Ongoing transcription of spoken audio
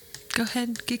Go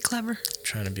ahead. Get clever.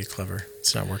 Trying to be clever.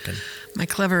 It's not working. My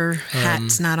clever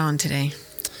hat's not on today.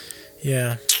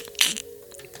 Yeah.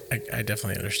 I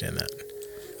definitely understand that.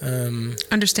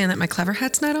 Understand that my clever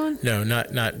hat's not on? No,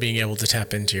 not being able to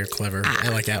tap into your clever,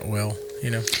 like at will, you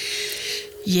know?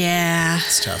 Yeah.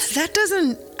 It's tough.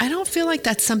 I don't feel like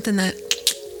that's something that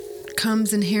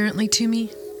comes inherently to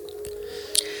me.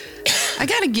 I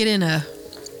got to get in a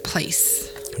place.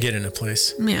 Get in a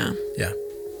place. Yeah. Yeah.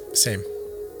 Same.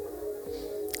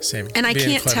 And I Being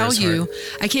can't clever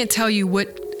tell you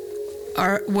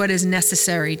what is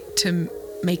necessary to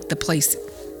make the place.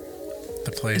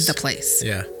 The place.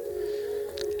 Yeah.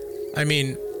 I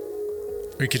mean,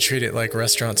 we could treat it like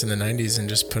restaurants in the 90s and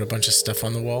just put a bunch of stuff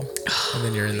on the wall. And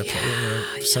then you're in the place. You know,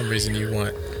 for some reason you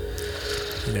want,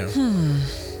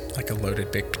 like a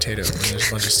loaded baked potato and there's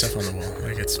a bunch of stuff on the wall.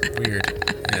 Like, it's weird.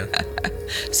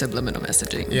 Subliminal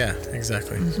messaging. Yeah,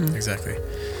 exactly. Mm-hmm. Exactly.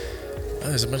 Oh,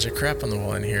 there's a bunch of crap on the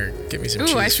wall in here. Get me some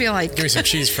cheese. Ooh, I feel like... Give me some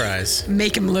cheese fries.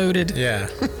 Make them loaded. Yeah.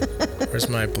 Where's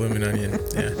my bloomin' onion?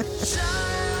 Yeah.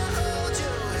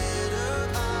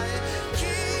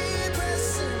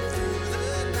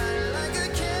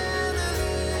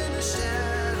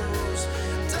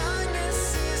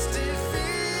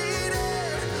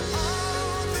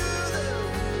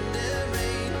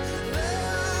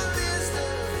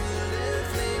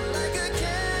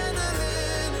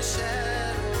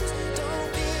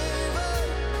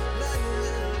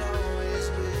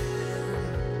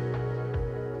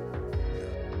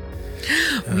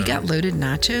 We got loaded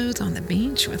nachos on the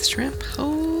beach with shrimp.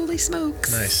 Holy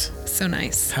smokes. Nice. So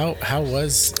nice. How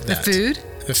was that? The food?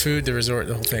 The food, the resort,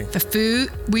 the whole thing. The food,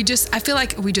 I feel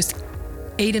like we just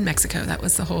ate in Mexico. That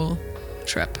was the whole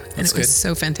trip. And it was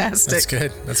so fantastic. That's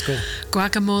good. That's cool.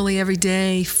 Guacamole every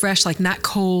day, fresh, like not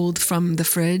cold from the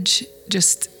fridge.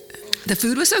 Just, the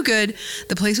food was so good.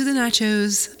 The place with the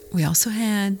nachos. We also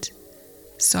had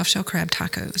soft shell crab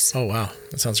tacos. Oh, wow.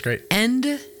 That sounds great.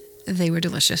 And they were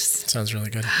delicious. Sounds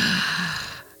really good.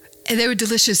 They were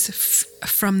delicious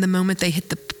from the moment they hit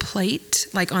the plate,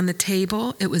 like on the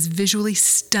table. It was visually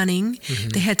stunning. Mm-hmm.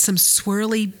 They had some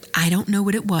swirly, I don't know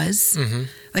what it was. Mm-hmm.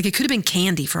 Like it could have been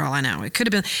candy for all I know. It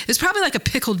was probably like a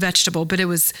pickled vegetable, but it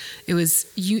was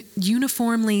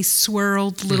uniformly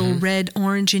swirled little red,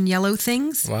 orange, and yellow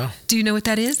things. Wow. Do you know what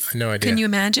that is? No idea. Can you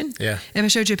imagine? Yeah. If I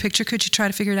showed you a picture, could you try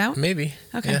to figure it out? Maybe.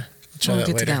 Okay. Yeah. We'll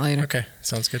get to that later. Okay.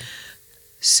 Sounds good.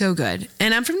 So good.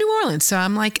 And I'm from New Orleans, so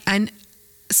I'm like, I'm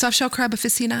soft shell crab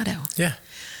aficionado. Yeah.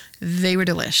 They were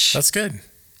delish. That's good.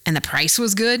 And the price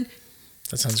was good.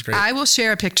 That sounds great. I will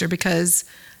share a picture because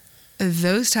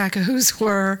those tacos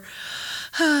were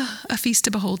a feast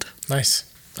to behold.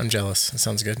 Nice. I'm jealous. That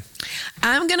sounds good.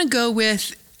 I'm going to go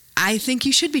with, I think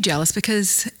you should be jealous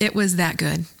because it was that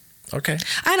good. Okay.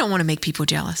 I don't want to make people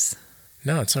jealous.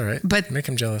 No, it's all right. But make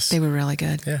them jealous. They were really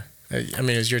good. Yeah. I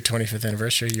mean, it was your 25th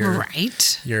anniversary.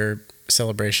 Your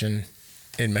celebration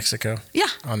in Mexico. Yeah.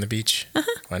 On the beach.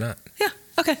 Uh-huh. Why not? Yeah.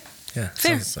 Okay. Yeah.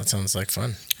 Fair. That sounds like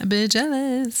fun. A bit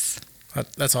jealous.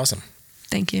 That's awesome.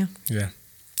 Thank you. Yeah.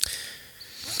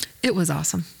 It was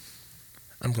awesome.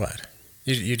 I'm glad.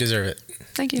 You deserve it.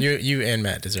 Thank you. You and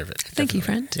Matt deserve it. Thank you,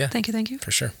 friend. Yeah. Thank you.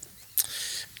 For sure.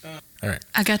 All right.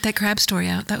 I got that crab story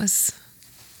out. That was...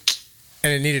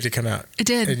 And it needed to come out. It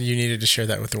did. And you needed to share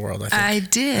that with the world, I think. I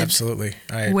did. Absolutely.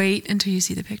 Wait until you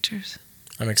see the pictures.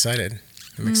 I'm excited.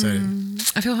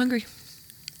 I feel hungry.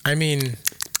 I mean,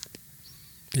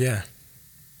 yeah.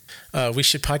 We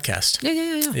should podcast.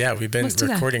 Yeah. Yeah, we've been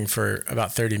recording for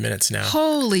about 30 minutes now.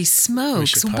 Holy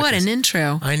smokes. What an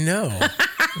intro. I know.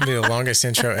 It'll be the longest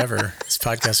intro ever. This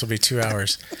podcast will be 2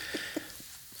 hours.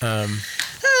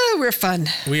 We're fun.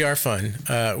 We are fun.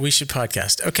 We should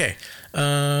podcast. Okay.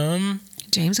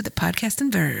 James with the podcast and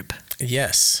verb.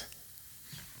 Yes.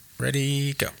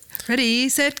 Ready, go. Ready,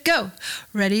 set, go.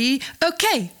 Ready,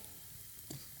 okay.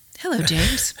 Hello,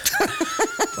 James.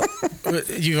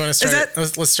 You want to start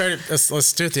it? Let's start it.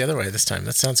 Let's do it the other way this time.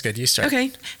 That sounds good. You start.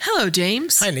 Okay. Hello,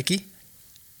 James. Hi, Nikki.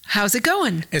 How's it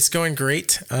going? It's going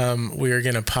great. We are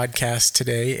going to podcast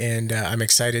today, and I'm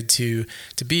excited to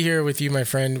be here with you, my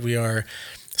friend. We are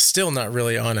still not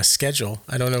really on a schedule.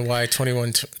 I don't know why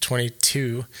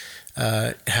 21-22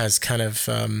 has kind of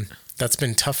that's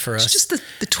been tough for us. It's just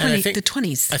the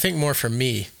 20s. I think more for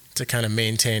me to kind of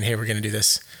maintain, hey, we're going to do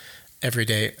this every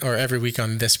day or every week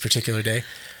on this particular day.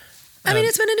 I mean,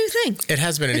 it's been a new thing. It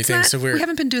has been a new thing. So we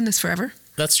haven't been doing this forever.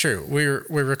 That's true. We're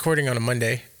recording on a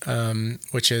Monday,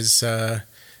 which is weird.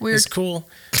 It's cool,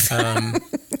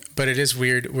 but it is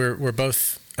weird. We're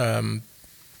both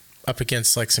up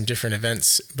against like some different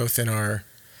events, both in our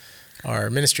our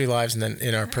ministry lives and then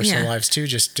in our personal lives too,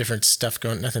 just different stuff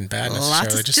going, nothing bad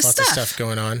necessarily, just lots of stuff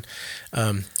going on.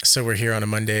 So we're here on a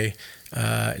Monday,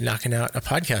 knocking out a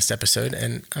podcast episode,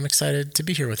 and I'm excited to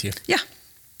be here with you. Yeah,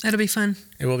 that'll be fun.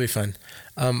 It will be fun.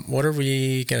 What are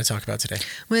we going to talk about today?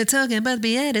 We're talking about the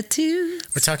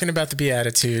Beatitudes. We're talking about the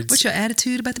Beatitudes. What's your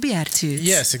attitude about the Beatitudes?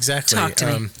 Yes, exactly. Talk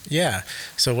to me. Yeah.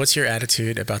 So what's your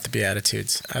attitude about the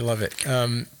Beatitudes? I love it.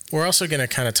 We're also going to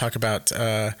kind of talk about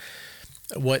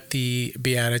what the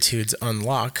Beatitudes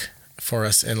unlock for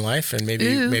us in life, and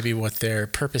maybe what their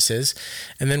purpose is.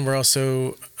 And then we're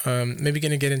also maybe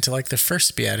going to get into like the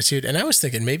first Beatitude. And I was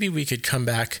thinking maybe we could come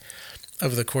back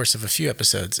over the course of a few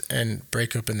episodes and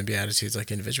break open the Beatitudes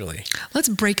like individually. Let's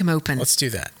break them open. Let's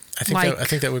do that. I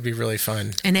think that would be really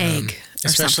fun. An egg,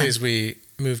 especially as we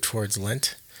move towards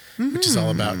Lent, which is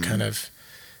all about kind of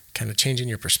changing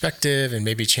your perspective and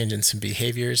maybe changing some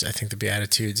behaviors. I think the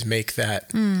Beatitudes make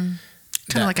that kind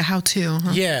of like a how-to.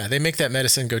 Huh? Yeah, they make that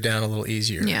medicine go down a little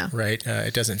easier. Yeah. Right.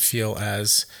 It doesn't feel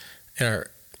as, in our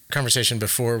conversation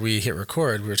before we hit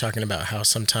record, we were talking about how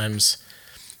sometimes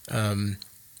the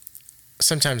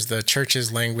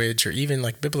church's language or even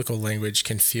like biblical language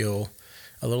can feel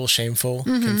a little shameful,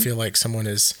 can feel like someone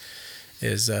it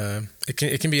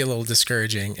can be a little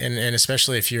discouraging. And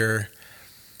especially if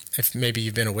maybe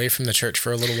you've been away from the church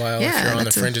for a little while, if you're on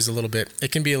the fringes a little bit,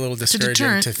 it can be a little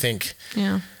discouraging to think,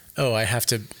 oh, I have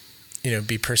to,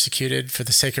 be persecuted for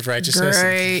the sake of righteousness.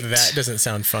 Great. That doesn't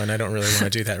sound fun. I don't really want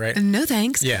to do that, right? No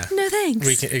thanks. Yeah. No thanks.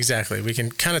 We can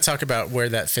kind of talk about where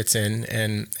that fits in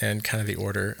and kind of the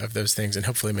order of those things, and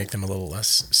hopefully make them a little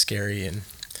less scary and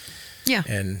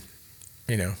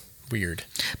weird.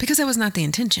 Because that was not the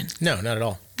intention. No, not at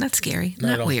all. Not scary.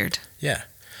 Not weird. Yeah.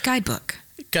 Guidebook.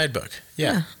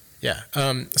 Yeah.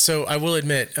 So I will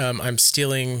admit, I'm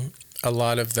stealing a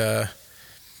lot of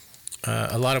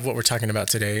what we're talking about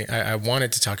today. I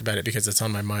wanted to talk about it because it's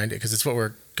on my mind, because it's what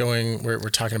we're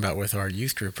talking about with our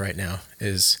youth group right now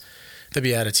is the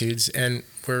Beatitudes. And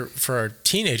for our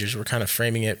teenagers, we're kind of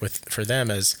framing it for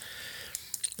them as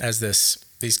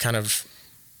these kind of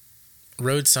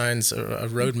road signs, a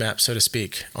roadmap, so to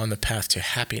speak, on the path to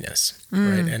happiness,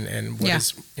 right? And what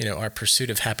is, our pursuit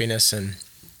of happiness. And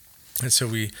so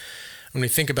when we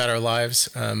think about our lives,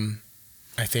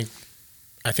 I think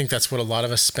that's what a lot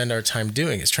of us spend our time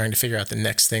doing, is trying to figure out the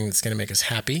next thing that's going to make us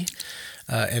happy,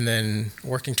 and then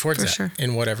working towards that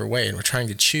in whatever way. And we're trying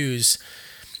to choose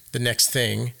the next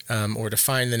thing, or to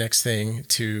find the next thing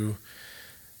to,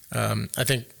 I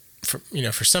think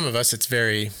for some of us, it's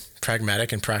very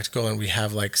pragmatic and practical, and we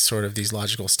have like sort of these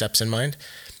logical steps in mind.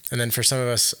 And then for some of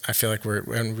us, I feel like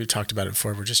and we talked about it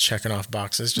before, we're just checking off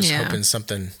boxes, just hoping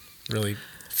something really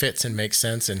fits and makes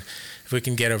sense. And if we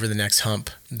can get over the next hump,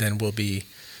 then we'll be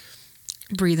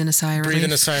breathing a sigh of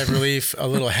relief, a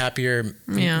little happier.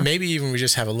 Maybe even we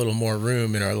just have a little more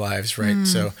room in our lives, right?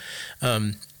 So,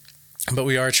 but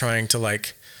we are trying to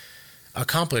like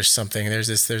accomplish something. There's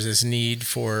this need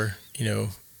for,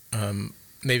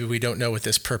 maybe we don't know what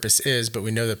this purpose is, but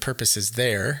we know the purpose is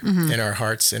there in our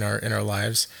hearts, in our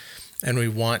lives, and we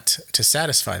want to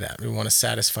satisfy that. We want to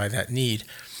satisfy that need.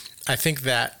 I think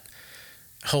that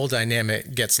whole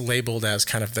dynamic gets labeled as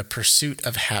kind of the pursuit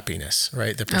of happiness,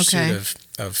 right? The pursuit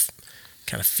of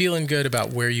kind of feeling good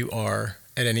about where you are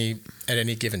at any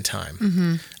given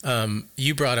time.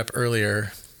 You brought up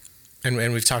earlier,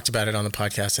 and we've talked about it on the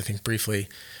podcast, I think briefly.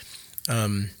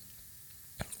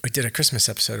 We did a Christmas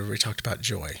episode where we talked about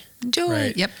joy.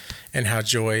 Right? Yep. And how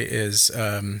joy is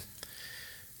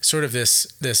sort of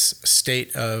this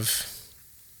state of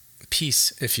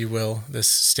peace, if you will, this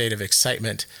state of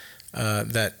excitement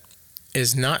that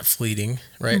is not fleeting,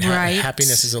 right?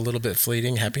 Happiness is a little bit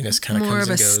fleeting. Happiness kind of comes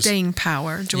and goes. More of a staying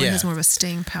power. Joy has more of a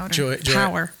staying powder.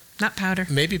 Power, not powder.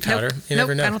 Maybe powder. Nope. You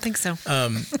never know. I don't think so.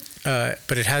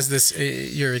 But it has this,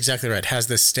 you're exactly right, it has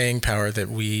this staying power that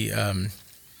we,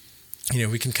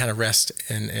 we can kind of rest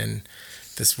and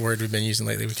this word we've been using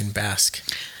lately, we can bask.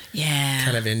 Yeah.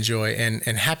 Kind of enjoy. And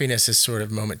happiness is sort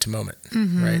of moment to moment,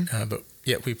 right? But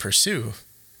yet we pursue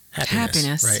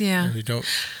happiness, right? Yeah. And we don't.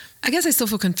 I guess I still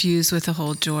feel confused with the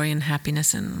whole joy and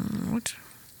happiness, and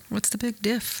what's the big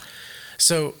diff?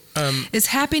 So, is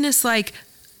happiness like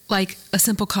a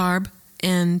simple carb,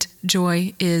 and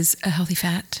joy is a healthy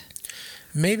fat?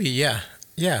 Maybe, yeah.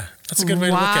 That's a good way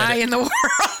to look at it. Why in the world?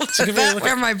 Is that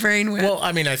where my brain went? Well,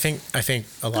 I mean, I think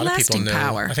a lot of people know.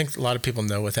 Power. I think a lot of people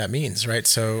know what that means, right?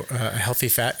 So, a healthy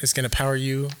fat is going to power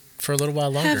you for a little while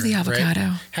longer. Have the avocado.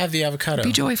 Right? Have the avocado.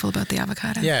 Be joyful about the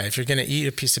avocado. Yeah, if you're going to eat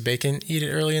a piece of bacon, eat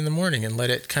it early in the morning and let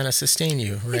it kind of sustain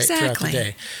you, right, throughout the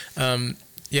day.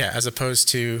 As opposed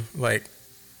to like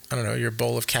I don't know, your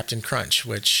bowl of Captain Crunch,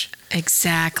 which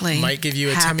exactly might give you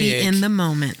a happy tummy ache in the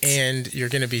moment, and you're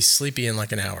going to be sleepy in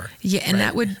like an hour. Yeah, and right?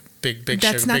 that would big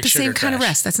that's sugar, not big the same crash. kind of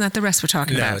rest. That's not the rest we're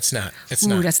talking about. No, it's not. It's Ooh,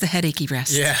 not. that's the headachy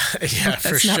rest. Yeah, for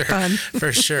that's sure. not fun.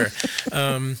 For sure.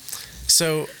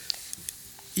 So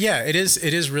yeah, it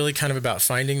is really kind of about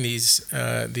finding these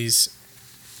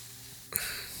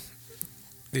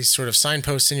sort of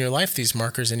signposts in your life, these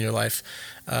markers in your life,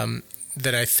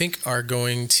 that I think are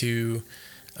going to,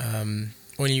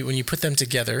 when you put them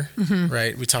together,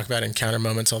 right? We talk about encounter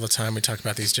moments all the time. We talk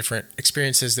about these different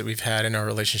experiences that we've had in our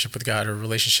relationship with God or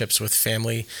relationships with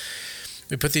family.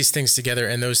 We put these things together,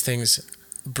 and those things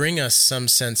bring us some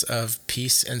sense of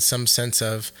peace and some sense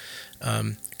of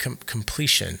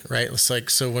completion, right? It's like,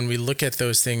 so when we look at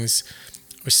those things,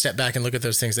 we step back and look at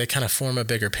those things, they kind of form a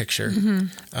bigger picture.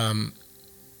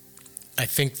 I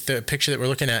think the picture that we're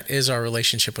looking at is our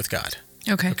relationship with God.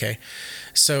 Okay.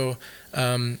 So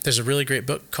there's a really great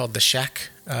book called The Shack.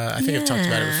 I think I've talked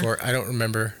about it before. I don't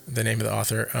remember the name of the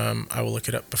author. I will look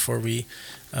it up before we...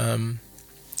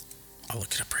 I'll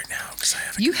look it up right now because I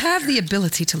have You have the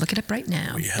ability to look it up right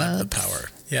now. We have the power.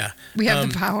 Yeah. We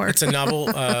have the power. It's a novel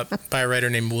by a writer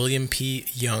named William P.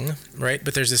 Young, right?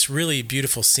 But there's this really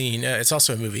beautiful scene. It's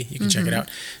also a movie. You can check it out.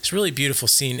 It's a really beautiful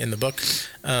scene in the book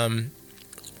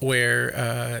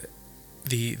where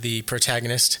the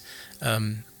protagonist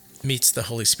meets the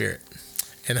Holy Spirit.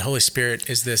 And the Holy Spirit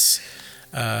is this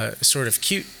sort of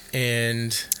cute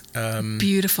and...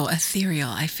 beautiful, ethereal,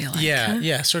 I feel like. Yeah, huh?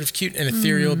 yeah, sort of cute and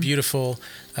ethereal, beautiful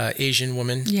Asian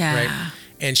woman, right?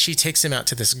 And she takes him out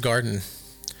to this garden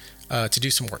to do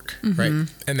some work, right?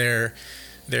 And they're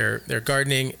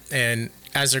gardening, and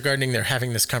as they're gardening, they're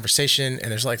having this conversation,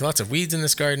 and there's like lots of weeds in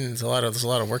this garden. There's a lot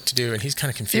of work to do, and he's kind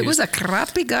of confused. It was a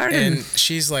crappy garden. And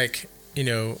she's like,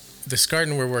 this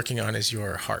garden we're working on is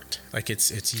your heart. Like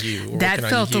it's you. We're that working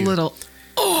felt on you. a little.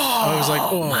 I was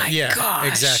like, my yeah, gosh.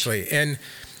 exactly.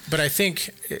 But I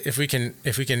think if we can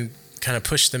kind of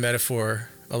push the metaphor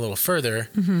a little further,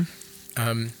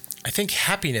 I think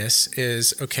happiness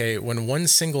is okay when one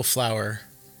single flower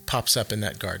pops up in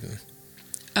that garden.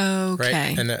 Okay.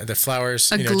 Right? And the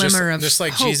flowers, a glimmer of just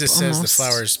like hope, Jesus says, almost. the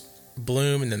flowers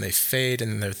bloom and then they fade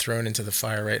and then they're thrown into the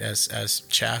fire, right? As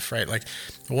chaff, right? Like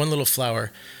one little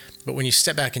flower. But when you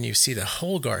step back and you see the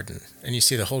whole garden, and you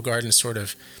see the whole garden sort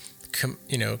of,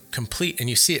 complete, and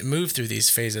you see it move through these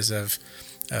phases of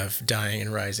dying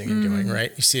and rising and going,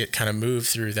 right? You see it kind of move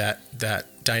through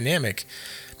that dynamic.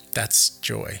 That's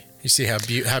joy. You see how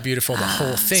beautiful the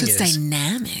whole thing is. So it's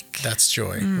dynamic. That's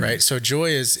joy, right? So joy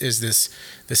is this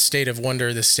state of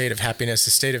wonder, this state of happiness,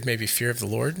 the state of maybe fear of the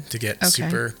Lord, to get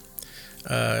super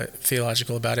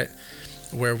theological about it,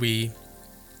 where we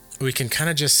can kind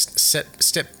of just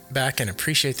step back and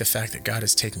appreciate the fact that God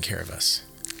is taking care of us.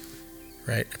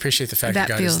 Right? Appreciate the fact that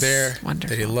God is there, wonderful.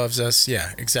 that he loves us.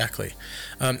 Yeah, exactly.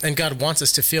 And God wants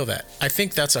us to feel that. I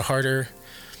think that's a harder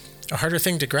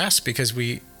thing to grasp because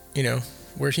we're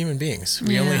human beings.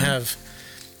 We only have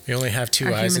two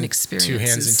Our eyes human and 2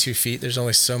 hands and 2 feet. There's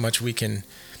only so much we can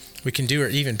do or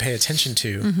even pay attention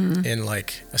to in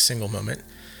like a single moment.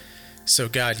 So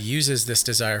God uses this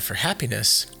desire for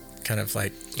happiness kind of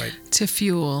like to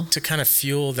kind of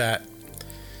fuel that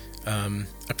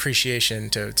appreciation,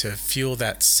 to fuel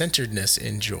that centeredness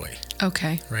in joy.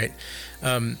 Okay. Right.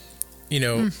 I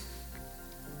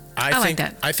like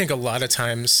that. I think a lot of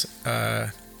times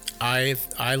I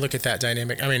look at that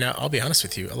dynamic. I mean, I'll be honest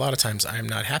with you. A lot of times I'm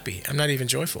not happy. I'm not even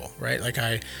joyful. Right. Like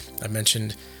I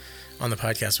mentioned on the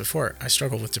podcast before, I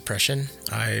struggle with depression.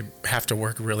 I have to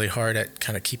work really hard at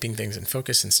kind of keeping things in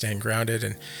focus and staying grounded.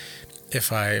 And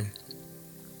if I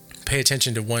pay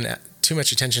too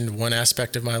much attention to one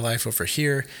aspect of my life over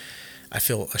here, I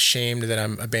feel ashamed that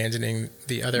I'm abandoning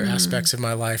the other aspects of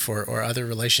my life or other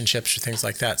relationships or things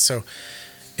like that. So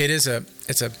it is a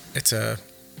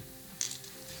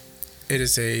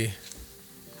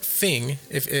thing.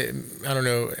 I don't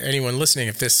know anyone listening,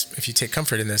 if you take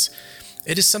comfort in this,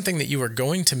 it is something that you are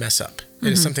going to mess up.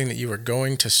 It is something that you are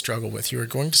going to struggle with. You are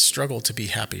going to struggle to be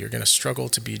happy. You're going to struggle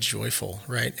to be joyful,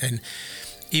 right? And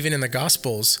even in the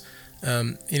Gospels,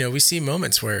 we see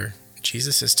moments where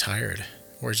Jesus is tired,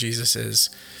 where Jesus is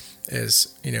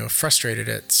frustrated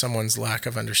at someone's lack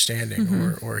of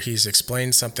understanding, or he's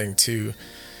explained something to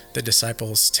the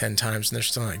disciples 10 times and they're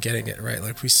still not getting it, right?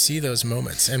 Like we see those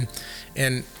moments,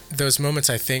 and those moments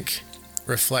I think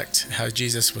reflect how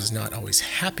Jesus was not always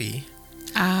happy.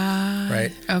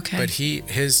 Right. Okay. But in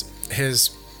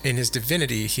his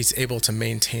divinity, he's able to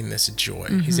maintain this joy.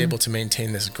 He's able to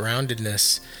maintain this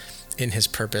groundedness in his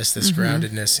purpose, this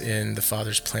groundedness in the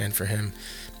Father's plan for him,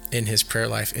 in his prayer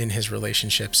life, in his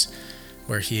relationships.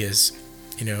 where he is,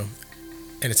 and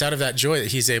it's out of that joy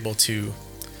that he's able to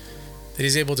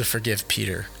forgive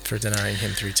Peter for denying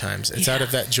him 3 times. It's out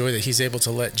of that joy that he's able to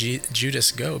let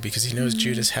Judas go because he knows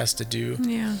Judas has to do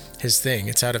his thing.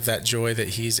 It's out of that joy that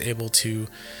he's able to,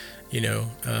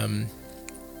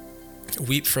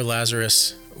 weep for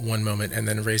Lazarus one moment and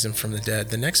then raise him from the dead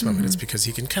the next moment. It's because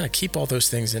he can kind of keep all those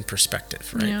things in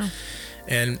perspective, right? Yeah.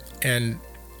 And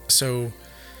so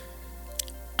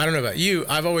I don't know about you.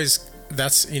 I've always,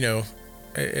 that's,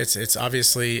 it's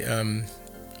obviously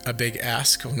a big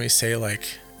ask when we say,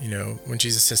 like, when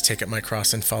Jesus says, take up my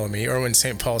cross and follow me, or when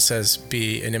St. Paul says,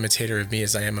 be an imitator of me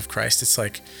as I am of Christ. It's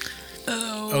like,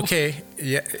 okay,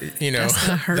 yeah, that's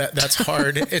gonna hurt. That's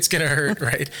hard. It's going to hurt.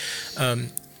 Right.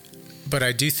 But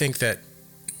I do think that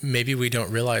maybe we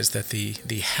don't realize that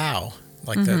the how,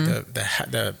 like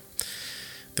the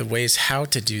ways how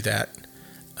to do that,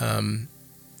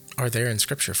 are there in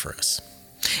Scripture for us.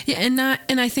 Yeah. And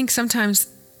I think sometimes,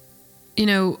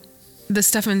 the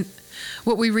stuff in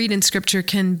what we read in Scripture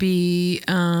can be,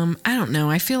 I don't know.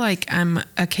 I feel like I'm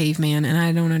a caveman and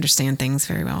I don't understand things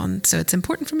very well. And so it's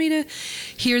important for me to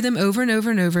hear them over and over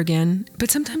and over again.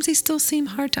 But sometimes they still seem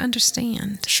hard to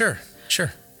understand. Sure.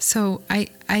 So I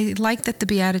like that the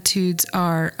Beatitudes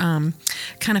are,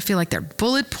 kind of feel like they're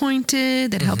bullet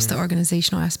pointed. That helps the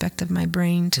organizational aspect of my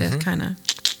brain to kind of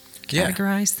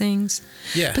categorize things.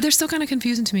 Yeah. But they're still kind of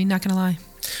confusing to me, not going to lie.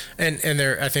 And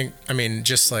they're,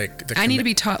 just like I need to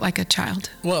be taught like a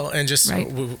child. Well, and just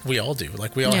we all do.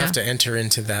 Like we all have to enter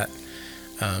into that,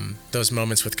 those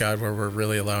moments with God where we're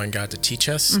really allowing God to teach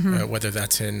us, whether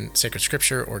that's in sacred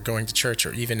Scripture or going to church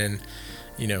or even in,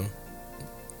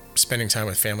 spending time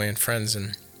with family and friends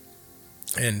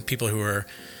and people who are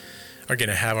going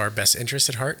to have our best interests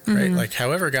at heart, right? Like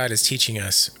however God is teaching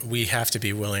us, we have to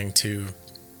be willing to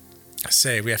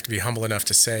say, we have to be humble enough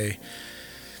to say,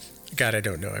 God, I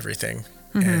don't know everything.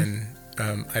 And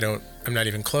I'm not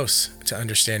even close to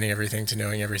understanding everything, to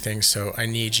knowing everything. So I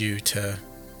need you to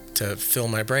fill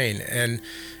my brain.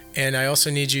 And I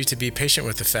also need you to be patient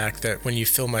with the fact that when you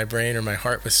fill my brain or my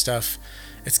heart with stuff,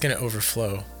 it's going to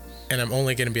overflow. And I'm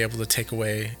only going to be able to take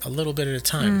away a little bit at a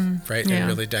time, right? And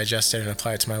really digest it and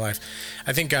apply it to my life.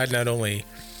 I think God not only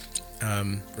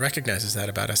recognizes that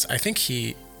about us, I think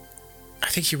he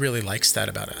really likes that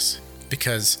about us,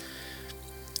 because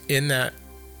in that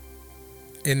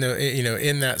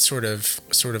sort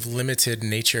of limited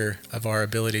nature of our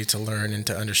ability to learn and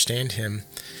to understand him,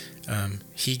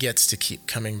 he gets to keep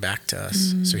coming back to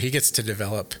us. So he gets to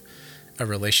develop a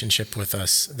relationship with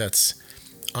us that's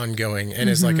ongoing and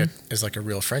is like a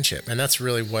real friendship. And that's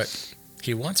really what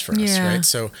he wants for us, right?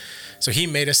 So he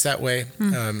made us that way.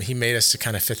 He made us to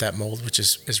kind of fit that mold, which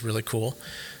is really cool.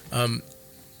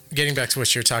 Getting back to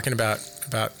what you're talking about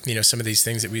some of these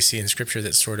things that we see in Scripture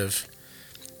that sort of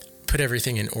put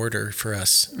everything in order for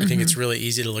us. I think it's really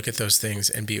easy to look at those things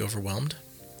and be overwhelmed.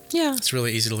 Yeah. It's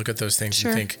really easy to look at those things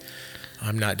and think,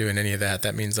 I'm not doing any of that.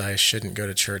 That means I shouldn't go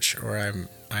to church, or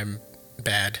I'm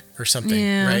bad or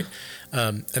something, right?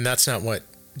 And that's not what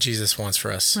Jesus wants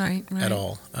for us at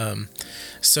all.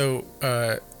 So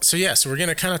we're going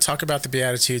to kind of talk about the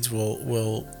Beatitudes.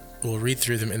 We'll read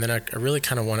through them, and then I really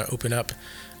kind of want to open up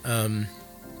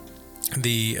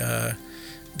the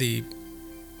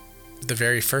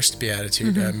very first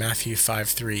Beatitude, Matthew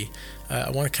 5:3. I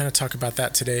want to kind of talk about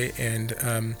that today, and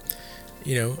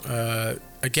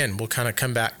again, we'll kind of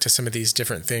come back to some of these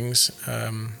different things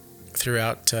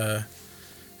throughout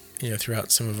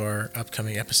some of our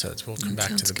upcoming episodes. We'll come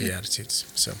back to the Beatitudes.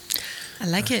 So I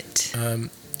like it.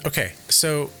 Okay,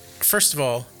 so first of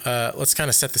all, let's kind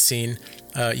of set the scene.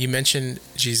 You mentioned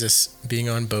Jesus being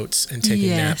on boats and taking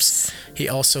naps. He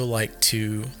also liked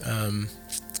to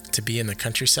be in the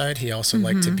countryside. He also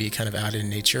liked to be kind of out in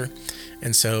nature.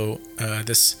 And so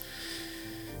this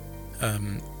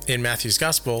in Matthew's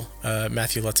gospel,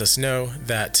 Matthew lets us know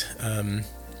that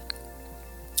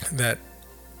that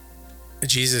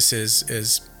Jesus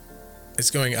is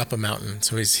going up a mountain.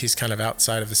 So he's kind of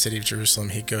outside of the city of Jerusalem.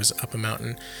 He goes up a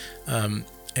mountain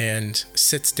and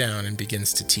sits down and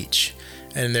begins to teach.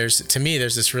 And there's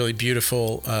this really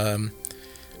beautiful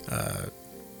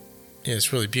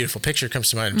this really beautiful picture comes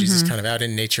to mind of Jesus kind of out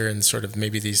in nature and sort of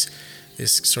maybe this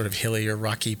sort of hilly or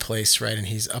rocky place, right? And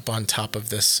he's up on top of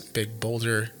this big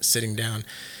boulder sitting down,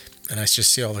 and I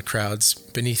just see all the crowds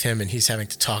beneath him, and he's having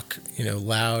to talk,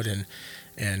 loud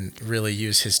and really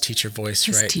use his teacher voice,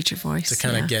 his teacher voice, to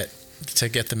kind of get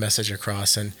the message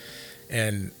across, and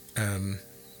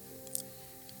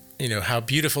how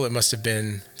beautiful it must have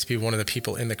been to be one of the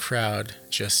people in the crowd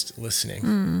just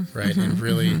listening, right? And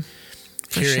really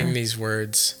hearing these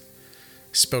words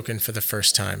spoken for the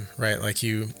first time, right? Like Do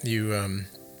you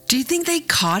think they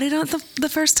caught it on the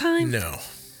first time? No.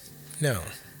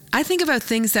 I think about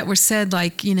things that were said,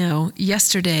 like,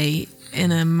 yesterday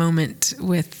in a moment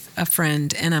with a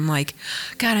friend, and I'm like,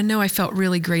 God, I know I felt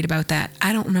really great about that.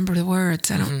 I don't remember the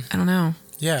words. I don't know.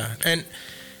 Yeah.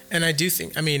 And I do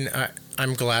think,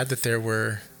 I'm glad that there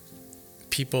were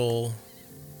people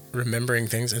remembering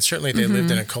things, and certainly they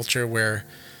lived in a culture where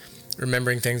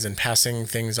remembering things and passing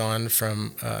things on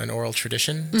from an oral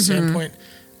tradition standpoint.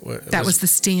 That was the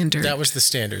standard. That was the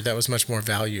standard. That was much more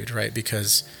valued, right?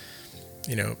 Because,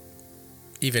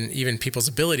 even people's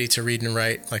ability to read and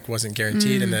write wasn't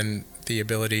guaranteed, and then the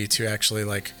ability to actually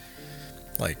like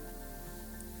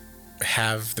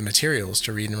have the materials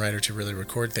to read and write or to really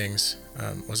record things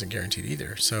wasn't guaranteed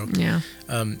either. So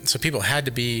so people had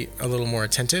to be a little more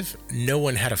attentive. No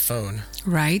one had a phone,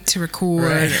 right, to record.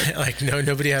 Right?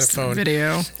 Nobody had a phone.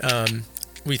 Video.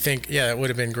 We think, it would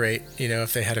have been great,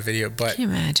 if they had a video, but can you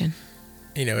imagine?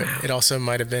 Wow. It also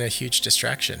might have been a huge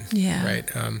distraction. Yeah. Right.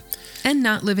 And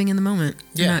not living in the moment.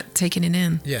 Yeah. Not taking it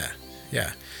in. Yeah.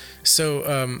 Yeah.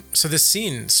 So, so this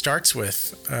scene starts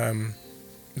with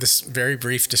this very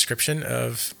brief description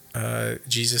of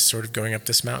Jesus sort of going up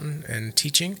this mountain and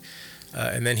teaching,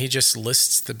 and then he just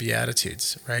lists the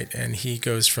Beatitudes, right? And he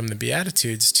goes from the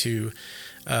Beatitudes to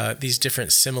these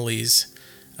different similes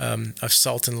of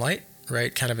salt and light,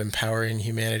 right? Kind of empowering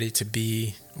humanity to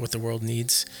be what the world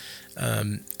needs.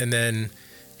 And then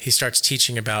he starts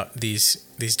teaching about these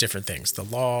different things: the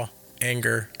law,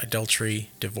 anger, adultery,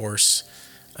 divorce,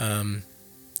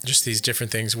 just these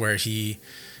different things where he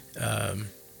has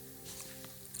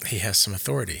some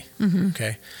authority.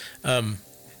 Okay.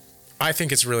 I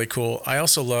think it's really cool. I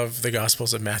also love the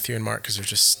Gospels of Matthew and Mark because they're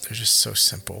just so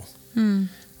simple.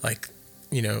 Like,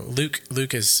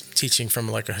 Luke is teaching from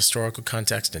a historical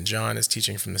context, and John is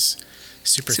teaching from this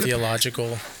super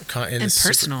theological and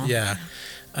personal.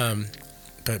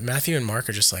 But Matthew and Mark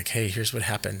are just like, hey, here's what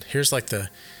happened. Here's the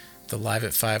Live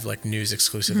at 5 news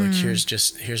exclusive.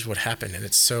 Here's what happened, and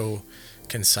it's so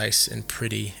concise and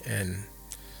pretty and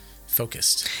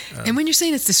focused. And when you're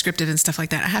saying it's descriptive and stuff like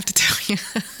that, I have to tell you,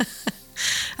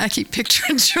 I keep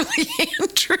picturing Julie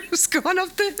Andrews going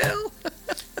up the hill.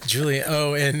 Julie,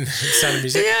 in Sound of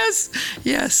Music?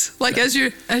 Yes.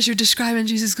 As you're describing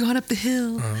Jesus going up the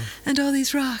hill and all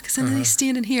these rocks, and then he's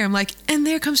standing here. I'm like, and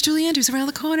there comes Julie Andrews around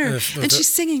the corner, and she's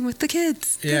singing with the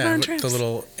kids. Yeah, with the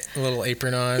little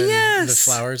apron on, and the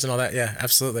flowers and all that. Yeah,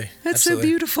 absolutely. That's so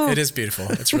beautiful. It is beautiful.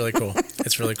 It's really cool.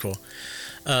 It's really cool.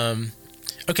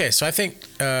 Okay, so I think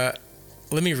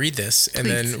let me read this, and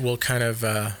Please. then we'll kind of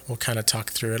talk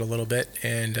through it a little bit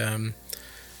and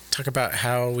talk about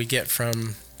how we get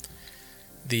from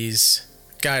these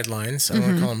guidelines. I don't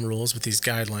want to call them rules, but these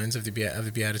guidelines of the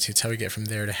Beatitudes. How we get from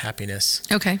there to happiness.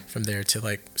 Okay. From there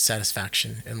to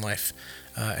satisfaction in life,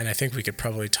 and I think we could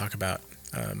probably talk about.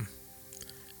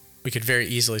 We could very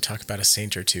easily talk about a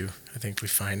saint or two. I think we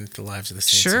find the lives of the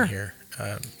saints in here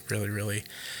really, really.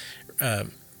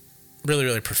 Really,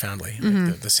 really profoundly.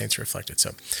 The saints are reflected.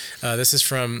 So this is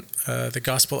from the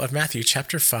Gospel of Matthew,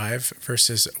 chapter 5,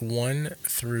 verses 1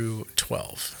 through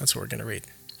 12. That's what we're going to read.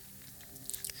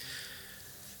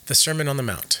 The Sermon on the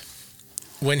Mount.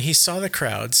 When he saw the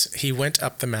crowds, he went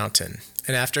up the mountain,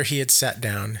 and after he had sat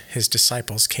down, his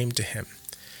disciples came to him.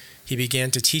 He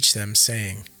began to teach them,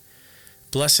 saying,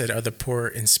 "Blessed are the poor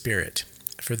in spirit,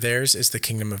 for theirs is the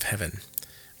kingdom of heaven.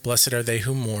 Blessed are they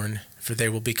who mourn, for they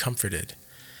will be comforted.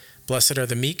 Blessed are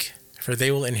the meek, for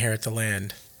they will inherit the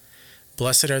land.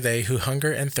 Blessed are they who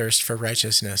hunger and thirst for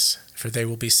righteousness, for they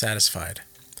will be satisfied.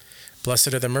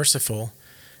 Blessed are the merciful,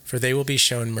 for they will be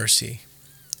shown mercy.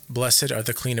 Blessed are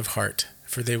the clean of heart,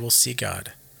 for they will see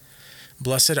God.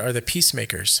 Blessed are the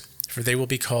peacemakers, for they will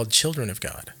be called children of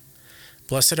God.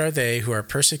 Blessed are they who are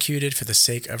persecuted for the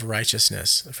sake of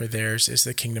righteousness, for theirs is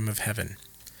the kingdom of heaven.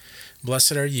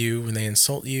 Blessed are you when they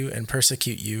insult you and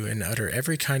persecute you and utter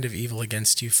every kind of evil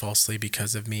against you falsely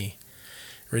because of me.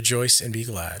 Rejoice and be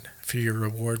glad, for your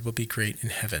reward will be great in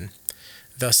heaven.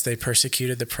 Thus they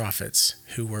persecuted the prophets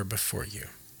who were before you."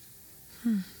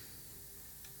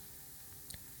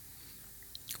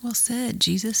 Well said,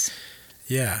 Jesus.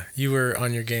 Yeah, you were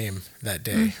on your game that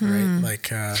day,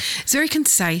 right? It's very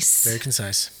concise. Very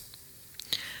concise.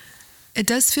 It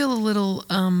does feel a little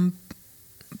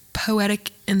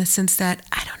poetic in the sense that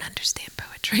I don't understand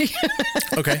poetry.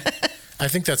 Okay. I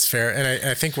think that's fair. And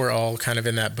I think we're all kind of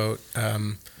in that boat.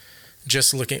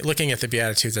 Just looking at the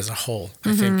Beatitudes as a whole,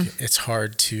 I think it's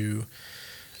hard to,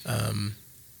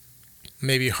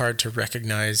 maybe hard to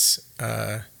recognize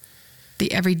The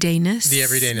everydayness. The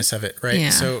everydayness of it, right? Yeah.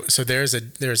 So there's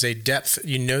a depth.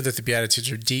 You know that the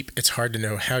Beatitudes are deep. It's hard to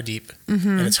know how deep,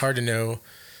 and it's hard to know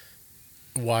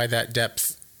why that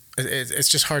depth. It's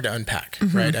just hard to unpack,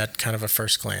 right? At kind of a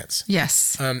first glance.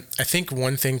 Yes. I think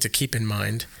one thing to keep in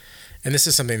mind, and this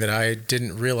is something that I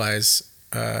didn't realize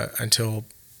until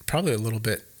probably it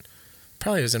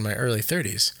was in my early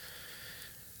 30s,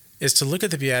 is to look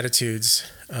at the Beatitudes.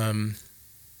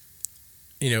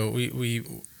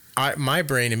 My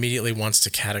brain immediately wants to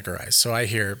categorize. So I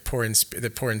hear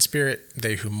the poor in spirit,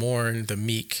 they who mourn, the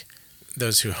meek,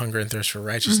 those who hunger and thirst for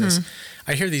righteousness.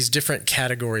 I hear these different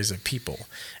categories of people,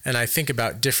 and I think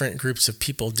about different groups of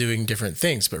people doing different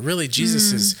things. But really,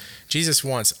 Jesus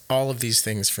wants all of these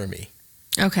things for me.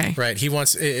 Okay. Right. He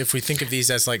wants, if we think of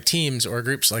these as like teams or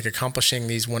groups, like accomplishing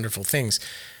these wonderful things,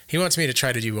 he wants me to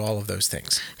try to do all of those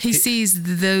things. He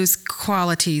sees those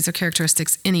qualities or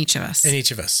characteristics in each of us.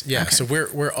 Yeah. Okay. So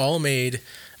we're all made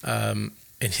in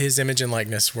his image and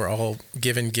likeness. We're all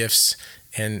given gifts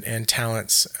and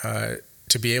talents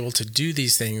to be able to do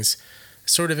these things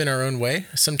sort of in our own way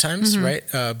sometimes, right?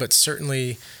 But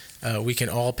certainly we can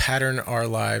all pattern our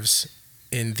lives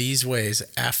in these ways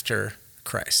after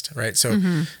Christ, right?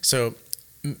 So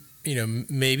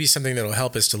maybe something that will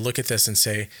help is to look at this and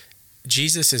say,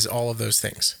 Jesus is all of those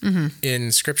things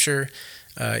in Scripture,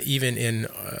 even in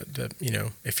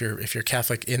if you're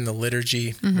Catholic, in the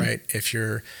liturgy, right? If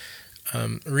you're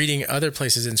reading other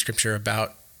places in Scripture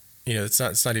about,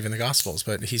 it's not even the Gospels,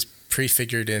 but he's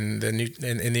prefigured in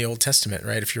the Old Testament,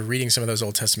 right? If you're reading some of those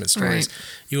Old Testament stories,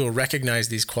 you will recognize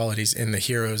these qualities in the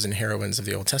heroes and heroines of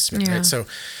the Old Testament, right?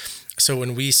 So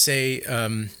when we say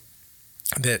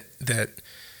that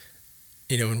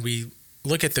when we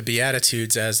look at the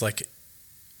Beatitudes as like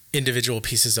individual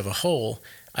pieces of a whole,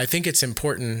 I think it's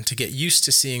important to get used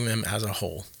to seeing them as a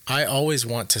whole. I always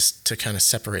want to kind of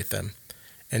separate them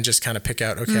and just kind of pick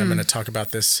out, okay, I'm going to talk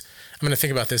about this. I'm going to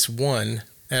think about this one,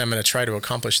 and I'm going to try to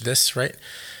accomplish this, right?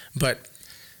 But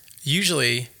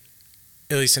usually,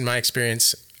 at least in my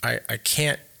experience, I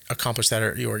can't accomplish that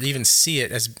or even see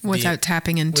it as without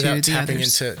tapping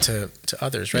into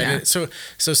others, right? Yeah. And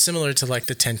so similar to like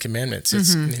the 10 Commandments,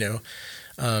 it's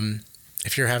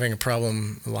if you're having a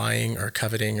problem lying or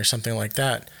coveting or something like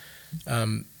that,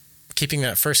 keeping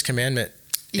that first commandment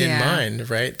in mind,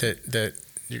 right? That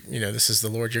this is the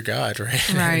Lord your God,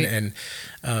 right? Right.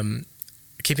 and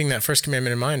keeping that first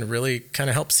commandment in mind really kind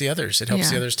of helps the others. It helps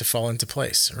the others to fall into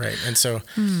place, right? And so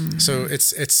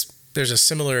it's there's a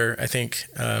similar, I think,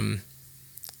 a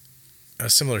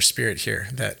similar spirit here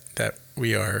that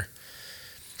we are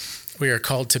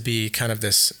called to be kind of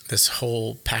this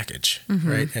whole package,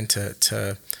 right? And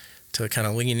to kind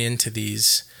of lean into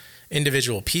these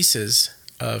individual pieces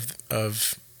of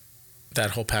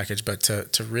that whole package, but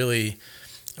to really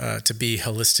to be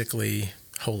holistically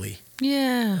holy.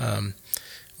 Yeah.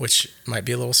 Which might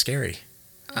be a little scary.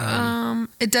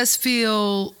 It does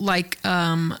feel like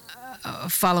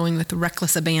following with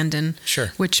reckless abandon.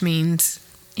 Sure. Which means,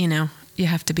 you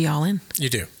have to be all in. You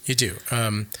do.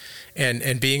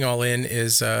 And being all in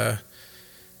is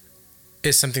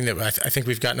something that I think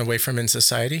we've gotten away from in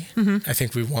society. I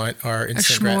think we want our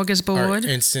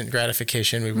instant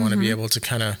gratification. We want to be able to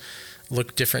kind of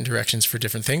look different directions for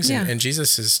different things. Yeah. And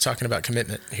Jesus is talking about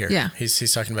commitment here. Yeah.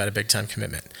 He's talking about a big time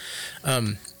commitment.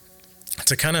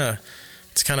 To kind of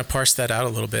parse that out a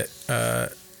little bit.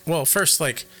 Well, first,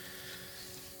 like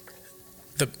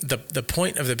the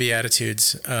point of the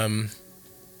Beatitudes,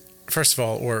 first of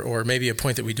all, or maybe a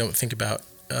point that we don't think about,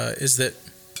 is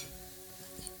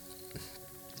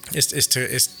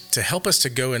to help us to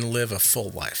go and live a full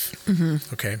life.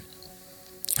 Okay.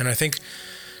 And I think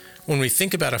when we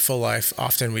think about a full life,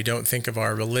 often we don't think of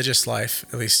our religious life,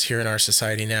 at least here in our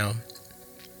society now.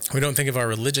 We don't think of our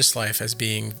religious life as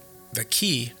being the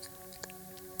key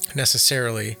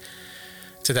necessarily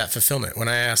to that fulfillment. When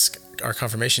I ask our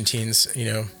confirmation teens,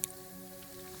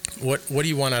 what do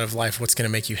you want out of life? What's going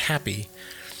to make you happy?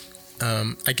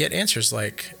 I get answers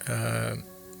like a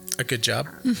good job,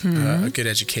 a good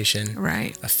education,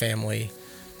 right? A family,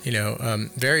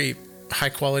 very high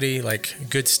quality, like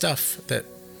good stuff that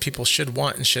people should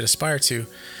want and should aspire to.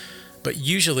 But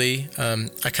usually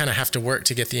I kind of have to work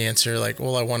to get the answer like,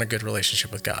 well, I want a good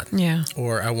relationship with God. Yeah.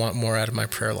 Or I want more out of my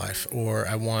prayer life. Or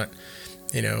I want,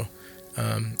 I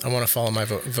want to follow my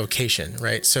vocation,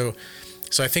 right? So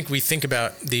I think we think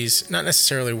about these, not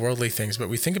necessarily worldly things, but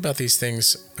we think about these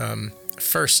things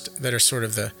first that are sort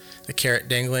of the carrot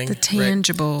dangling. The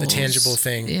tangible. Right? The tangible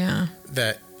thing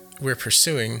that we're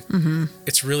pursuing.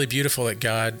 It's really beautiful that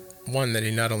God, one, that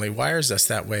he not only wires us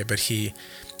that way, but he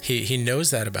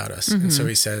knows that about us. And so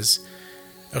he says,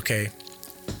 okay,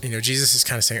 Jesus is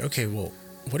kind of saying, okay, well,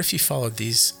 what if you followed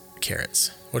these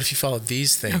carrots? What if you followed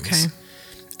these things? Okay.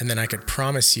 And then I could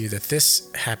promise you that this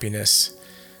happiness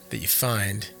that you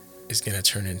find is going to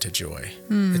turn into joy.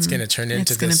 It's going to turn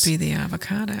into this. It's going to be the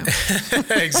avocado.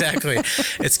 Exactly.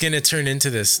 It's going to turn into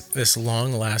this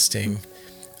long-lasting,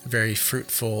 very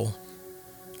fruitful,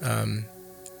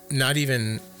 not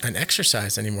even an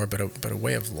exercise anymore, but a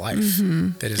way of life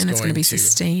that is and it's going to be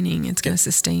sustaining. It's going to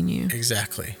sustain you.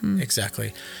 Exactly.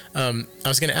 Exactly. I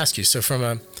was going to ask you, so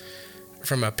from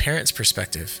a parent's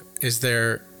perspective, is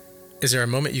there a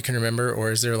moment you can remember,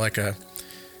 or is there like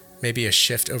maybe a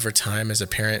shift over time as a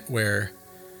parent where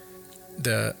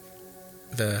the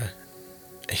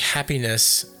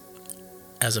happiness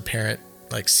as a parent,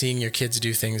 like seeing your kids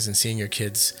do things and seeing your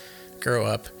kids grow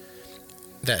up,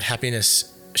 that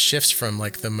happiness shifts from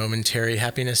like the momentary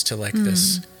happiness to like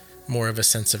this more of a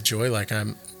sense of joy? Like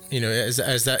is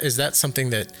that something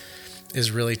that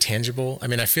is really tangible? I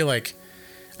mean, I feel like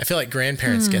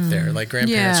grandparents get there. Like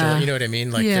grandparents are, you know what I mean?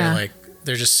 Like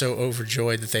they're just so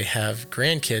overjoyed that they have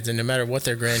grandkids, and no matter what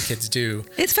their grandkids do,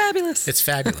 it's fabulous. It's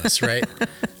fabulous, right?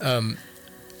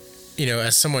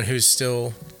 As someone who's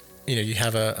still, you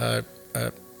have a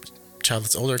child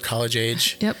that's older, college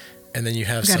age. Yep. And then you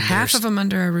have got half of them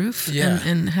under a roof,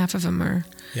 and half of them are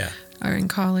in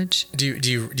college. Do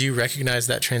you recognize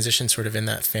that transition sort of in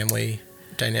that family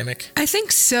dynamic? I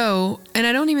think so, and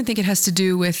I don't even think it has to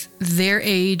do with their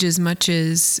age as much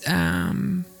as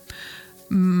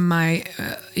my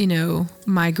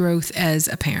growth as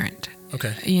a parent.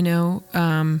 Okay.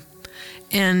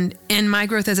 And my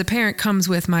growth as a parent comes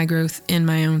with my growth in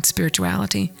my own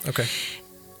spirituality. Okay.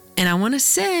 And I want to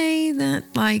say that,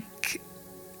 like,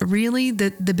 really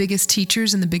the biggest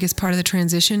teachers and the biggest part of the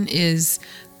transition is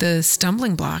the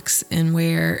stumbling blocks, and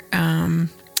where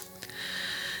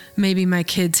maybe my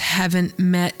kids haven't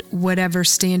met whatever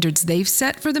standards they've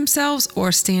set for themselves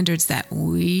or standards that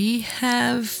we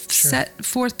have set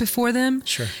forth before them.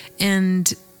 Sure.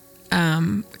 And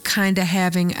kind of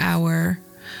having our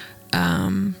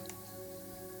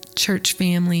church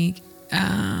family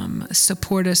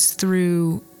support us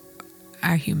through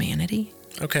our humanity.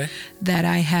 Okay. That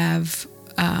I have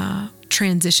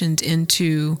transitioned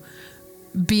into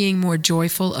being more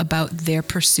joyful about their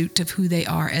pursuit of who they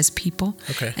are as people.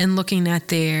 Okay. And looking at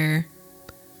their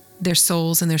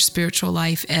souls and their spiritual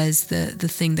life as the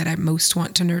thing that I most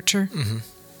want to nurture. Mm-hmm.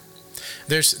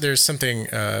 There's something,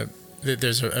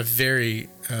 there's a very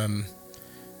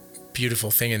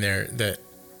beautiful thing in there that,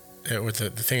 or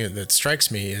the thing that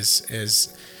strikes me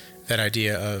is that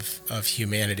idea of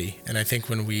humanity. And I think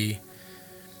when we,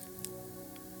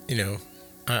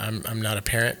 I'm not a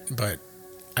parent, but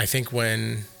I think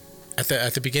when at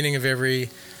the beginning of every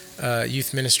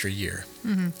youth ministry year,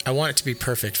 I want it to be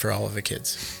perfect for all of the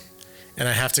kids, and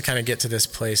I have to kind of get to this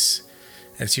place,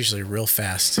 and it's usually real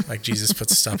fast. Like Jesus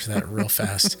puts a stop to that real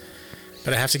fast,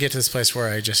 but I have to get to this place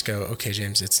where I just go, okay,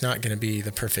 James, it's not going to be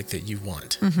the perfect that you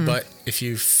want, but if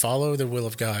you follow the will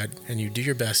of God and you do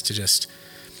your best to just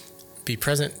be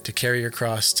present, to carry your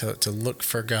cross, to look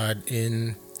for God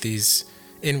in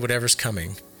whatever's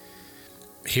coming,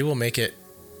 He will make it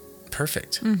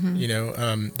perfect.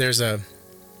 There's one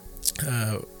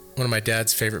of my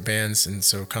dad's favorite bands, and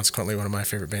so consequently one of my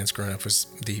favorite bands growing up was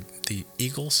the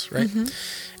Eagles, right?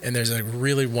 And there's a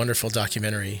really wonderful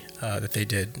documentary that they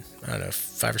did, I don't know,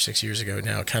 5 or 6 years ago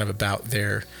now, kind of about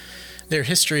their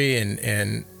history, and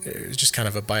it was just kind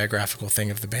of a biographical thing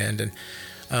of the band. And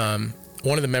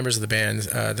one of the members of the band,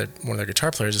 one of their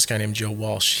guitar players, this guy named Joe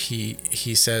Walsh,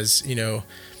 he says,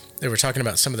 they were talking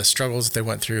about some of the struggles that they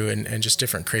went through and just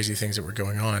different crazy things that were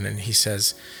going on. And he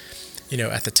says,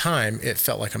 at the time, it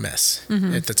felt like a mess.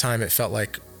 At the time, it felt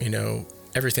like,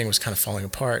 everything was kind of falling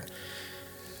apart.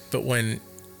 But when,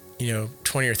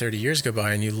 20 or 30 years go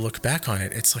by and you look back on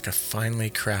it, it's like a finely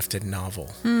crafted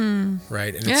novel,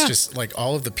 right? And it's just like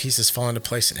all of the pieces fall into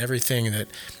place, and everything that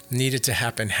needed to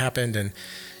happen happened. And,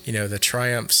 the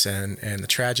triumphs and the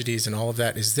tragedies and all of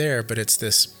that is there, but it's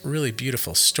this really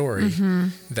beautiful story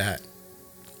that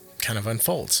kind of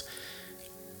unfolds.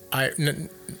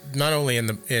 Not only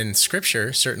in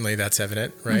Scripture, certainly that's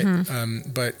evident, right?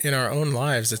 But in our own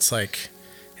lives, it's like,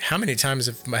 how many times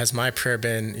has my prayer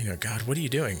been, God, what are you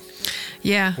doing?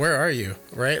 Yeah. Where are you?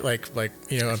 Right? Like,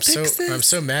 I'm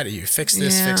so mad at you. Fix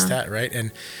this, fix that, right?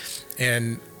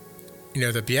 And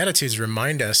the Beatitudes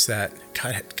remind us that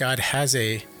God has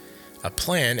a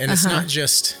plan, and it's not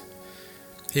just,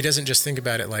 He doesn't just think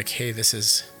about it like, hey, this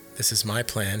is my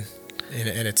plan,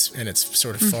 and it's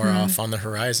sort of far off on the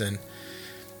horizon,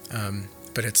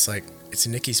 but it's like, it's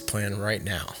Nikki's plan right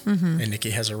now, and Nikki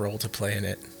has a role to play in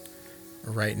it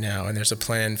right now, and there's a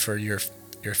plan for your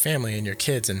family and your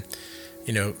kids. And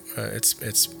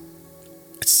it's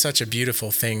such a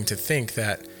beautiful thing to think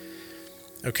that,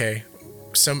 okay,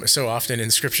 so often in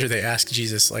Scripture they ask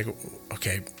Jesus, like,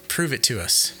 okay, prove it to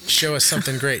us, show us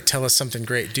something great, tell us something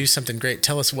great, do something great,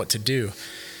 tell us what to do.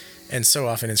 And so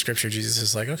often in Scripture, Jesus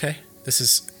is like, okay, this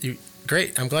is you,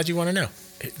 great. I'm glad you want to know.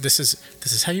 This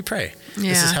is how you pray. Yeah.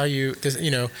 This is how you,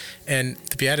 and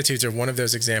the Beatitudes are one of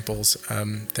those examples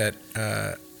that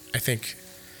I think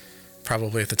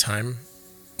probably at the time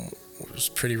was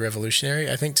pretty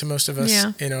revolutionary. I think to most of us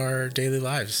in our daily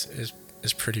lives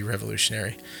is pretty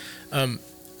revolutionary.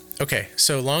 Okay,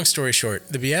 so long story short,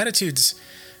 the Beatitudes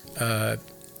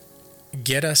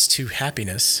get us to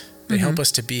happiness. They help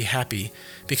us to be happy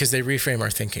because they reframe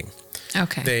our thinking.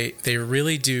 Okay. They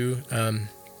really do.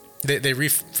 They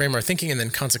reframe our thinking and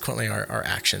then consequently our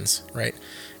actions, right?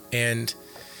 And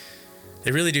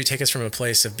they really do take us from a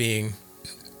place of being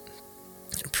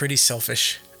pretty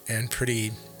selfish and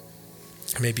pretty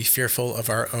maybe fearful of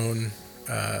our own,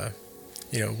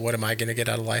 what am I going to get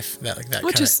out of life?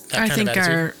 Which is, I think,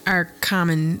 our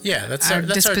common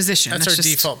disposition. That's our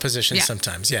default position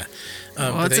sometimes, yeah.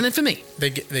 What's in it for me?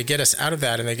 They get us out of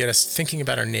that, and they get us thinking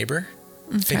about our neighbor,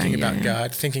 thinking about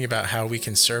God, thinking about how we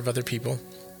can serve other people.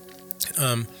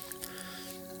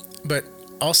 But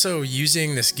also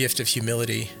using this gift of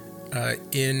humility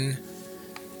in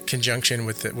conjunction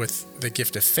with the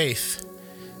gift of faith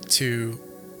to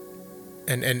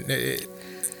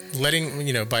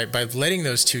letting by letting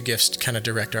those two gifts kind of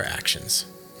direct our actions,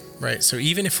 right? So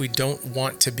even if we don't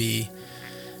want to be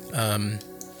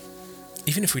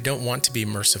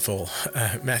merciful,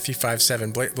 Matthew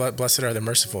 5:7, blessed are the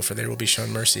merciful, for they will be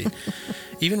shown mercy.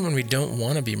 Even when we don't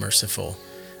want to be merciful,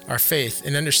 our faith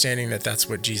in understanding that that's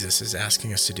what Jesus is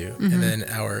asking us to do, and then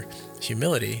our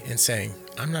humility in saying,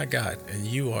 I'm not God and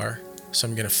you are, so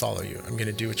I'm going to follow you. I'm going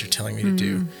to do what you're telling me to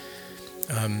do.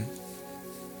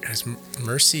 As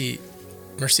mercy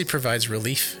provides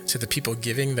relief to the people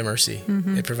giving the mercy.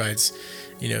 It provides,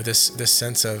 this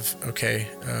sense of,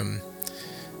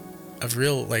 of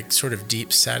real, like, sort of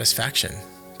deep satisfaction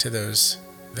to those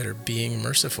that are being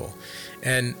merciful.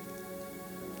 And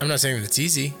I'm not saying that it's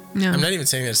easy. No. I'm not even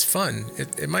saying that it's fun.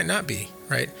 It might not be,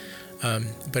 right?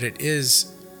 But it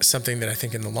is something that I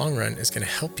think in the long run is going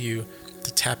to help you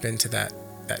to tap into that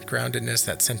groundedness,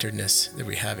 that centeredness that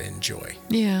we have in joy.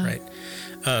 Yeah. Right.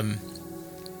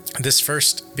 This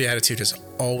first Beatitude has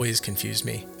always confused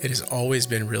me. It has always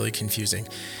been really confusing.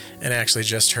 And I actually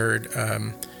just heard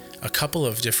a couple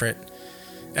of different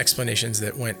explanations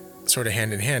that went sort of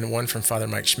hand in hand, one from Father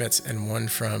Mike Schmitz and one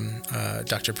from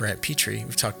Dr. Brant Petrie.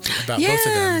 We've talked about both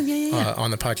of them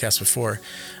on the podcast before.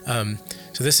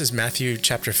 So this is Matthew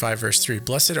chapter 5, verse 3.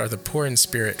 Blessed are the poor in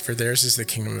spirit, for theirs is the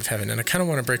kingdom of heaven. And I kind of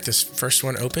want to break this first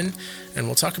one open, and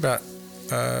we'll talk about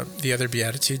the other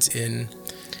Beatitudes in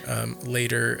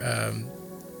later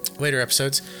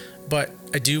episodes. But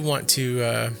I do want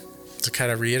to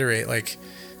kind of reiterate, like,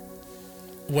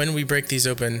 when we break these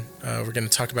open, we're going to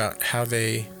talk about how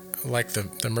they, like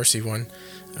the mercy one,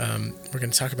 we're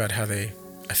going to talk about how they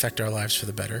affect our lives for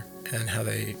the better and how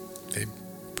they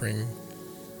bring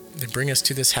us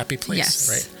to this happy place,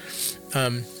 right?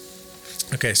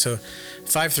 Okay, so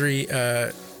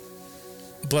 5:3,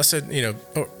 blessed,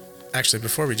 actually,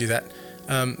 before we do that,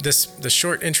 the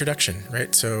short introduction,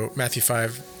 right? So Matthew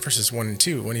 5, verses 1 and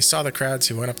 2, when he saw the crowds,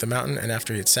 he went up the mountain, and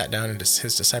after he had sat down and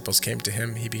his disciples came to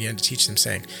him, he began to teach them,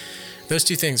 saying, those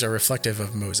two things are reflective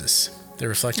of Moses. They're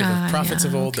reflective of prophets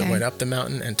of old that went up the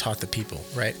mountain and taught the people,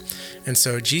 right? And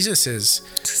so Jesus is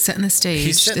setting the stage.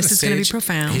 This is going to be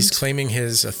profound. He's claiming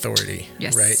his authority,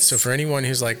 right? So for anyone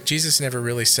who's like, Jesus never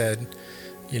really said,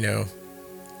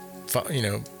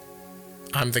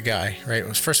 I'm the guy,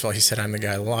 right? First of all, he said, I'm the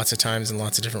guy lots of times in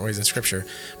lots of different ways in Scripture.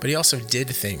 But he also did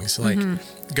things like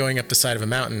going up the side of a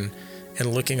mountain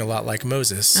and looking a lot like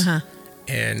Moses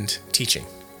and teaching,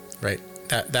 right?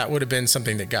 That would have been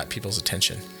something that got people's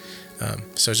attention.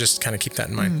 So just kind of keep that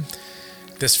in mind.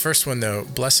 This first one, though,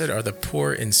 blessed are the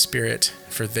poor in spirit,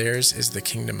 for theirs is the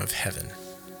kingdom of heaven.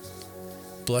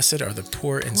 Blessed are the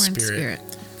poor in spirit,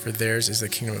 for theirs is the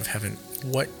kingdom of heaven.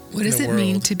 What does it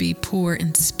mean to be poor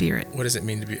in spirit? What does it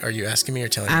mean to be? Are you asking me or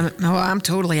telling me? No, I'm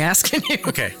totally asking you.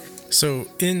 Okay. So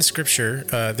in Scripture,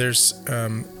 there's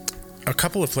a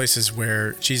couple of places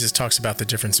where Jesus talks about the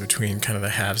difference between kind of the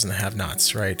haves and the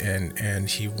have-nots, right? And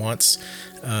he wants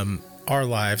our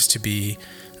lives to be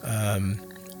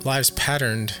lives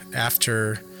patterned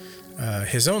after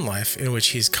his own life, in which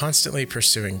he's constantly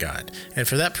pursuing God. And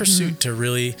for that pursuit to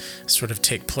really sort of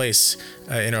take place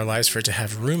in our lives, for it to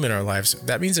have room in our lives,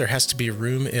 that means there has to be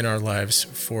room in our lives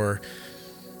for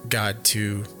God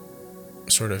to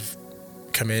sort of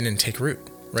come in and take root,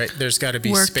 right? There's got to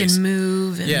be work space. and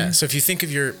move. And Yeah. So if you think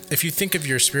of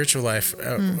your spiritual life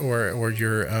or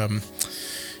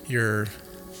your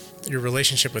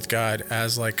relationship with God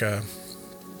as like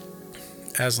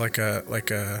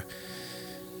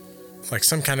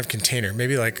some kind of container,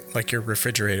 maybe like your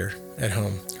refrigerator at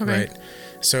home, right?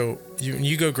 So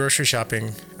you go grocery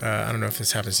shopping. I don't know if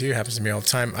this happens to you. It happens to me all the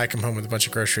time. I come home with a bunch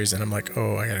of groceries and I'm like,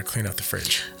 oh, I got to clean out the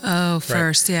fridge. Oh,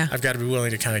 first, yeah. I've got to be willing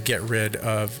to kind of get rid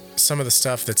of some of the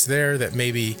stuff that's there that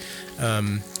maybe...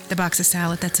 the box of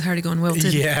salad, that's already going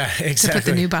wilted. Yeah, exactly. To put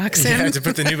the new box in. Yeah, to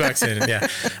put the new box in,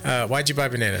 yeah. Why'd you buy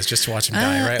bananas? Just to watch them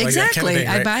die, right? Like exactly. That kind of thing,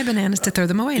 right? I buy bananas to throw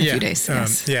them away in a few days.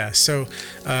 Yes. Yeah, so...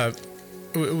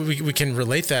 we can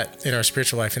relate that in our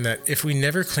spiritual life in that if we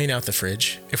never clean out the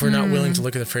fridge, if we're not willing to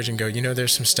look at the fridge and go,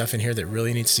 there's some stuff in here that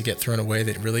really needs to get thrown away,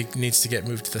 that really needs to get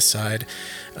moved to the side.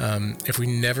 If we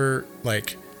never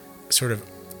sort of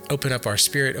open up our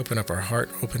spirit, open up our heart,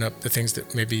 open up the things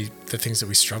that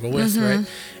we struggle with, right?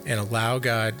 And allow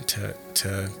God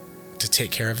to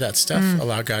take care of that stuff,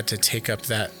 allow God to take up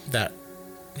that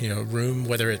room,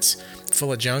 whether it's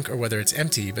full of junk or whether it's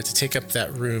empty, but to take up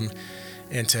that room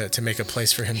and to make a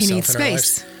place for himself he needs in our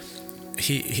space. lives.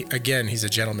 He again, he's a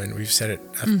gentleman. We've said it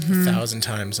a 1,000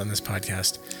 times on this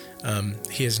podcast.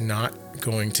 He is not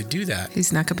going to do that.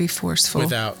 He's not going to be forceful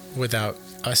without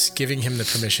us giving him the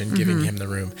permission, giving him the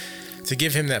room. To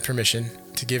give him that permission,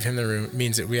 to give him the room,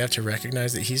 means that we have to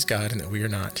recognize that he's God and that we are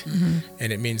not.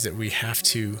 And it means that we have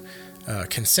to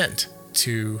consent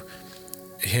to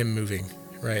him moving,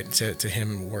 right? To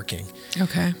him working.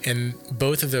 Okay. And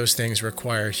both of those things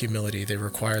require humility. They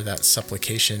require that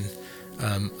supplication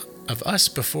of us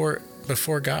before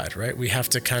God, right? We have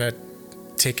to kind of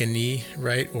take a knee,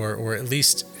 right? Or at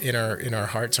least in our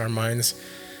hearts, our minds,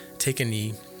 take a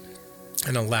knee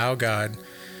and allow God,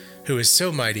 who is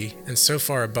so mighty and so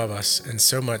far above us and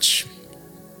so much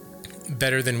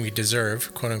better than we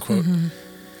deserve, quote unquote.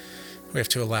 We have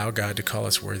to allow God to call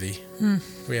us worthy.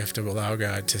 We have to allow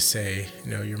God to say,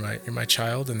 you're my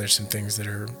child, and there's some things that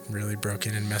are really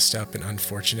broken and messed up and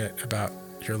unfortunate about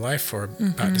your life or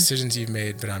about decisions you've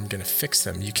made, but I'm going to fix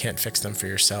them. You can't fix them for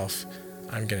yourself.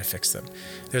 I'm going to fix them.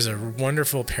 There's a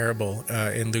wonderful parable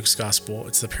in Luke's gospel.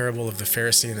 It's the parable of the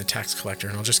Pharisee and the tax collector,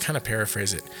 and I'll just kind of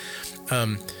paraphrase it.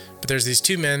 But there's these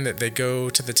two men that they go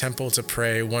to the temple to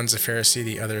pray. One's a Pharisee,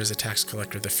 the other is a tax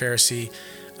collector. The Pharisee,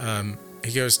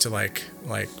 he goes to like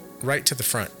right to the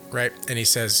front, right? And he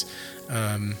says,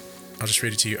 I'll just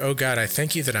read it to you. Oh God, I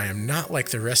thank you that I am not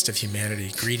like the rest of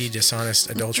humanity, greedy,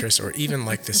 dishonest, adulterous, or even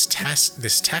like this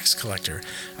tax collector.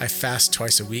 I fast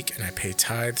twice a week and I pay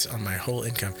tithes on my whole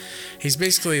income. He's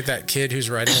basically that kid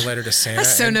who's writing a letter to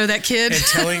Santa. Know that kid.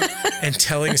 and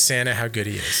telling Santa how good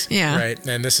he is. Yeah. Right.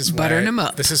 And this is buttering him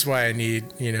up. This is why I need,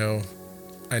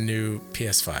 a new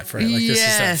PS5, right? Like this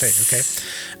is that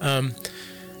thing. Okay.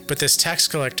 But this tax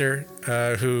collector,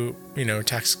 who,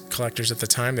 tax collectors at the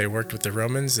time, they worked with the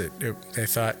Romans. They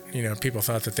thought, people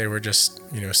thought that they were just,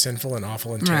 sinful and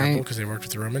awful and terrible because they worked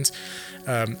with the Romans.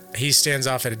 He stands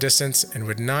off at a distance and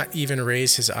would not even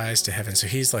raise his eyes to heaven. So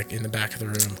he's like in the back of the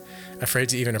room, afraid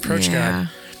to even approach God.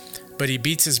 But he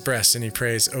beats his breast and he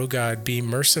prays, "Oh God, be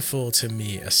merciful to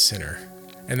me, a sinner."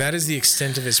 And that is the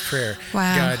extent of his prayer.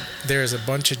 Wow. God, there is a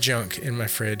bunch of junk in my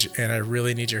fridge and I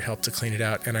really need your help to clean it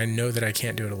out. And I know that I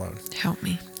can't do it alone. Help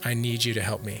me. I need you to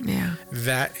help me. Yeah.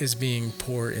 That is being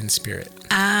poor in spirit.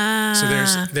 Ah. So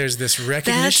there's this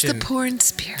recognition. That's the poor in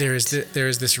spirit. There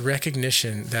is this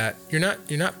recognition that you're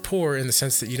not poor in the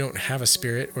sense that you don't have a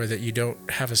spirit or that you don't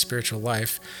have a spiritual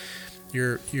life.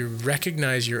 You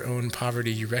recognize your own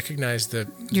poverty. You recognize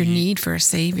your need for a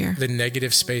savior, the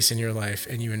negative space in your life,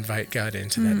 and you invite God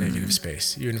into that negative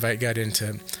space. You invite God in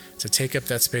to take up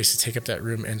that space, to take up that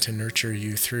room, and to nurture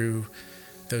you through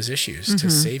those issues, to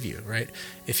save you, right?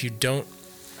 If you don't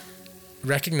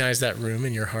recognize that room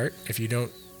in your heart, if you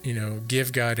don't,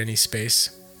 give God any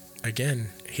space,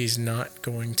 again, he's not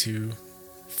going to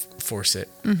force it,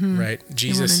 right?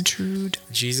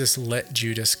 Jesus let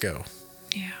Judas go.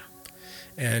 Yeah.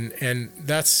 And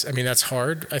that's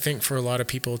hard, I think, for a lot of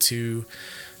people to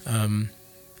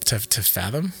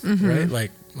fathom, right?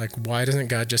 Like why doesn't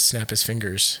God just snap his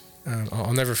fingers?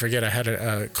 I'll never forget, I had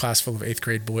a class full of 8th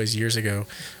grade boys years ago.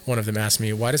 One of them asked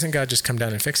me, why doesn't God just come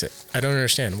down and fix it? I don't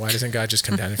understand. Why doesn't God just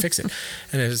come down and fix it?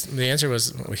 And the answer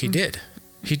was, well, he did.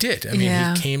 He did. I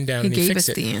mean, he came down and he fixed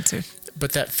it. He gave us the answer.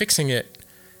 But that fixing it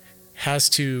has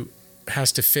to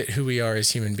fit who we are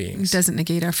as human beings. It doesn't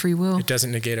negate our free will. It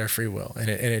doesn't negate our free will. And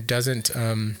it doesn't,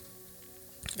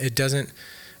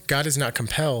 God is not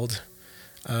compelled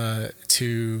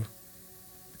to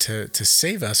to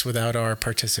save us without our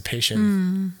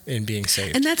participation in being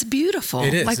saved. And that's beautiful.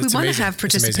 It is. Like, we It's want to amazing. have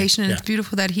participation, and Yeah. it's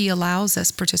beautiful that he allows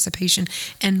us participation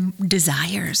and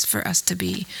desires for us to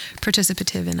be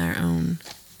participative in our own.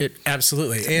 It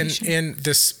absolutely. And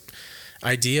this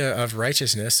idea of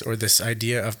righteousness, or this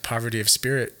idea of poverty of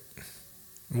spirit,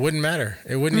 wouldn't matter.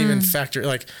 It wouldn't even factor.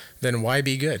 Like, then why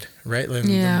be good, right?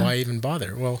 Then why even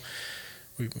bother? Well,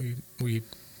 we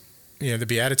the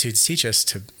Beatitudes teach us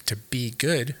to be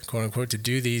good, quote unquote, to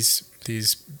do these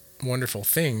wonderful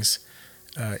things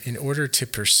in order to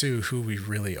pursue who we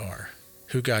really are,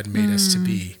 who God made us to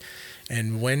be.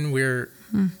 And when we're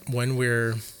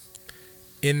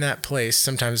in that place,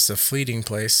 sometimes the fleeting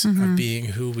place of being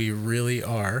who we really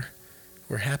are,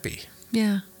 we're happy.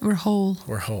 Yeah, we're whole.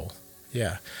 We're whole.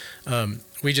 Yeah.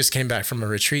 We just came back from a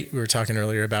retreat. We were talking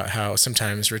earlier about how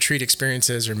sometimes retreat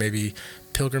experiences, or maybe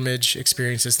pilgrimage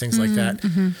experiences, things like that,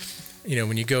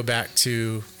 when you go back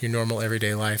to your normal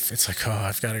everyday life, it's like, oh,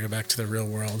 I've got to go back to the real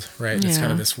world, right? It's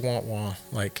kind of this wah-wah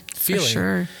like feeling. For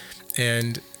sure.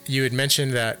 And you had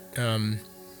mentioned that, some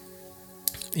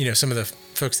of the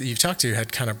folks that you've talked to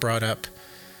had kind of brought up,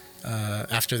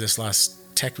 after this last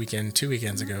tech weekend, 2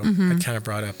 weekends ago, had kind of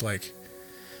brought up like,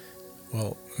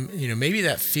 well, maybe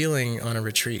that feeling on a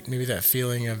retreat, maybe that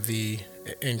feeling of the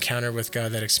encounter with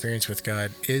God, that experience with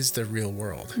God, is the real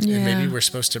world. Yeah. And maybe we're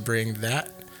supposed to bring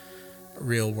that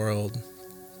real world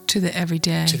to the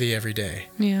everyday.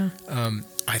 Yeah.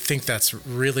 I think that's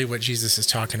really what Jesus is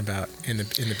talking about in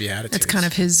the Beatitudes. It's kind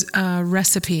of his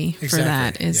recipe for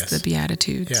that is the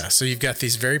Beatitudes. Yeah. So you've got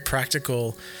these very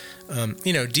practical,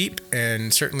 deep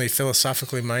and certainly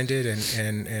philosophically minded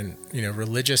and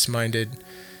religious minded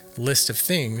list of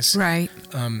things, right?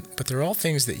 But they're all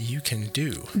things that you can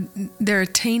do. They're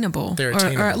attainable, or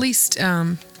at least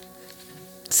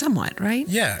somewhat, right?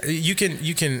 Yeah, you can.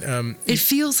 It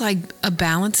feels like a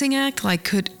balancing act. Like,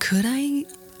 could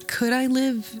I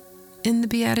live in the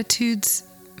Beatitudes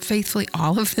faithfully,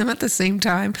 all of them at the same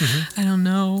time? I don't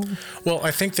know. Well,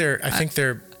 I think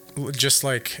they're just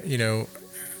like,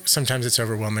 sometimes it's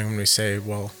overwhelming when we say,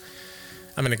 well,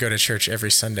 I'm going to go to church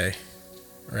every Sunday,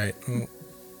 right? Well,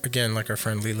 again, like our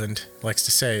friend Leland likes to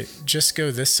say, just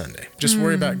go this Sunday. Just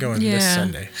worry about going this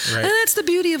Sunday, right? And that's the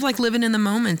beauty of like living in the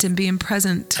moment and being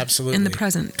present. Absolutely. In the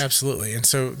present. Absolutely. And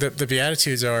so the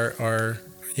Beatitudes are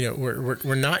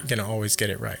we're not going to always get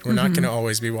it right. We're not going to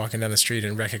always be walking down the street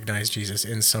and recognize Jesus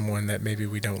in someone that maybe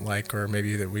we don't like, or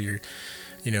maybe that we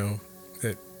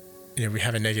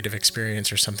have a negative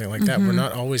experience or something like that. We're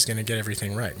not always going to get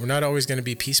everything right. We're not always going to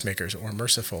be peacemakers or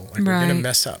merciful. Like, we're going to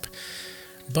mess up.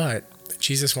 But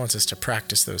Jesus wants us to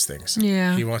practice those things.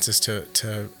 Yeah. He wants us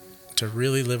to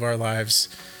really live our lives,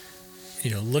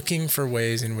 looking for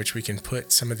ways in which we can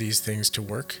put some of these things to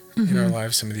work in our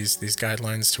lives, some of these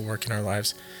guidelines to work in our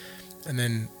lives. And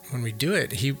then when we do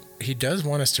it, he does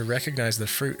want us to recognize the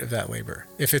fruit of that labor.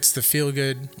 If it's the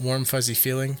feel-good, warm, fuzzy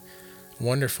feeling,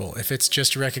 wonderful. If it's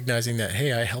just recognizing that,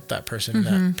 hey, I helped that person and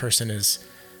that person is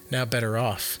now better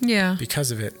off because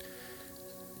of it,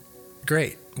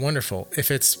 great, wonderful.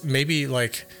 If it's maybe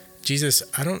like, Jesus,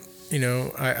 I don't,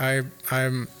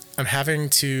 I'm having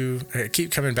to, I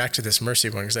keep coming back to this mercy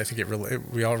one because I think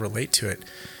we all relate to it.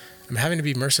 I'm having to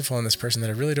be merciful on this person that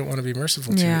I really don't want to be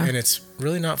merciful to, and it's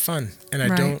really not fun, and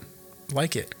I don't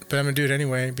like it, but I'm gonna do it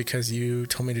anyway because you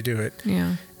told me to do it.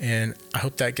 Yeah. And I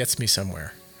hope that gets me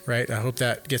somewhere, right? I hope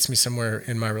that gets me somewhere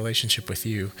in my relationship with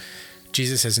you.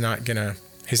 Jesus is not gonna.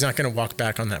 He's not going to walk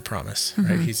back on that promise,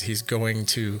 right? He's going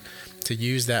to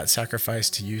use that sacrifice,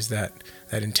 to use that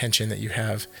intention that you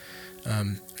have,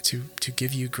 to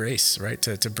give you grace, right?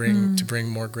 To bring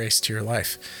more grace to your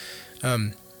life.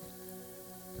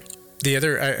 The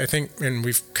other, I think, and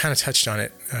we've kind of touched on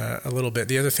it a little bit.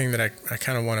 The other thing that I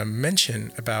kind of want to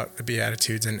mention about the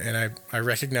Beatitudes, and I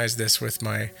recognize this with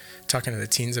my talking to the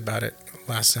teens about it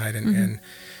last night, and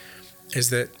is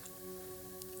that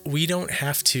we don't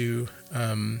have to.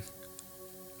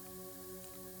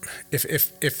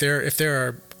 If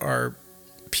there are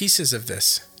pieces of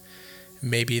this,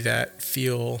 maybe that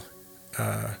feel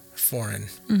foreign,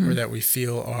 or that we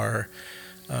feel are,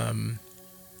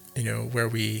 where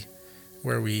we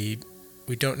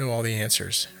don't know all the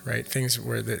answers, right? Things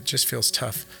where that just feels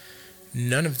tough.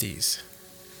 None of these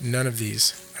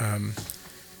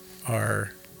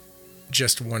are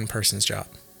just one person's job.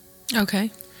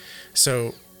 Okay.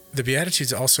 So the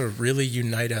Beatitudes also really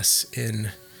unite us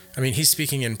in, he's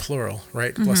speaking in plural,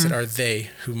 right? Blessed are they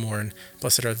who mourn.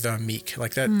 Blessed are the meek.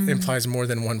 Like that implies more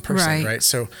than one person, right?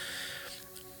 So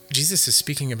Jesus is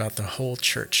speaking about the whole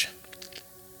church.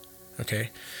 Okay.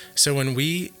 So when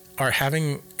we are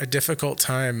having a difficult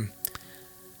time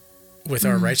with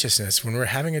our righteousness, when we're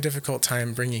having a difficult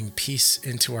time bringing peace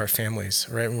into our families,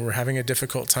 right? When we're having a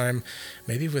difficult time,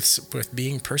 maybe with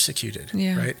being persecuted,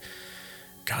 right?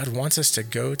 God wants us to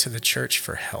go to the church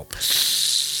for help.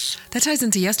 That ties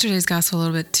into yesterday's gospel a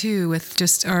little bit too, with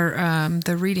just our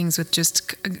the readings, with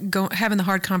just having the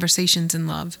hard conversations in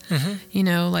love. You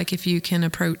know, like if you can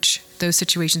approach those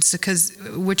situations, because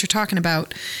what you're talking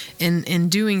about in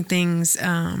doing things,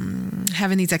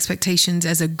 having these expectations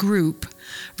as a group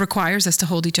requires us to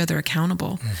hold each other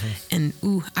accountable. And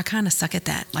I kind of suck at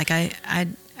that. Like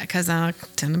because I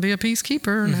tend to be a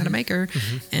peacekeeper, not a maker,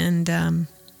 and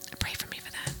pray for me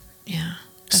for that. Yeah.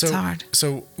 That's hard.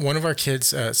 So one of our kids,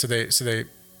 so they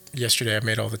yesterday I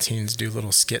made all the teens do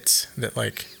little skits that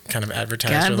like kind of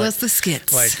advertise. God bless the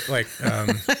skits.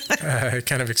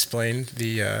 Kind of explained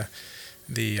the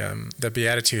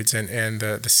Beatitudes and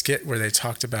the skit where they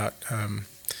talked about,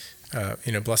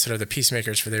 blessed are the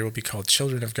peacemakers, for they will be called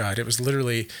children of God. It was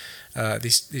literally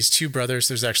these two brothers.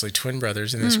 There's actually twin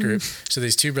brothers in this group. So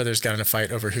these two brothers got in a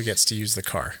fight over who gets to use the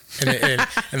car. And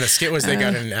the skit was they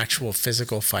got in an actual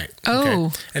physical fight.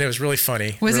 Oh. And it was really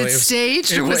funny. Was it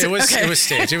staged? It was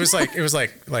staged. It was like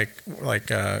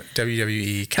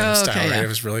WWE kind of style. Right? It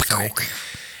was really funny.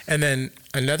 And then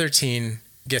another teen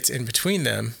gets in between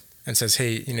them and says,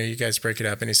 hey, you guys break it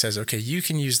up. And he says, okay, you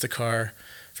can use the car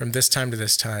from this time to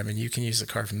this time, and you can use the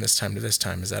car from this time to this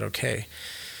time. Is that okay?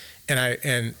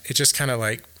 And it just kind of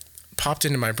like popped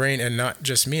into my brain, and not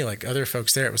just me, like other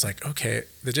folks there. It was like, okay,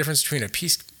 the difference between a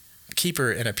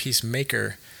peacekeeper and a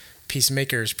peacemaker.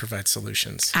 Peacemakers provide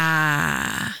solutions.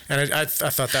 And I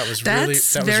thought that was very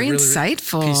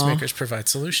insightful. Peacemakers provide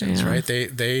solutions, right?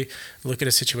 They look at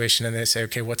a situation and they say,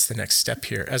 okay, what's the next step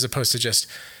here? As opposed to just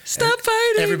stop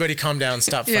fighting. Everybody calm down,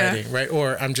 stop fighting, right?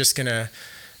 Or I'm just gonna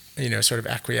sort of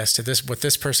acquiesce to what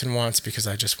this person wants because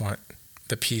I just want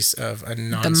the peace of a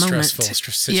non-stressful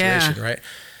situation, right?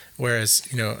 Whereas,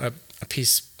 a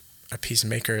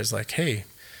peacemaker is like, hey,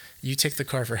 you take the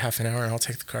car for half an hour and I'll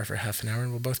take the car for half an hour and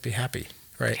we'll both be happy,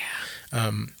 right?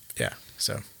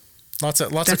 So lots of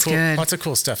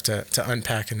cool stuff to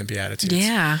unpack in the Beatitudes.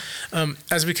 Yeah.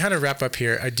 As we kind of wrap up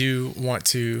here, I do want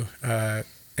to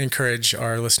encourage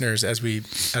our listeners, as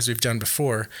we've done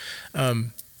before,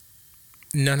 none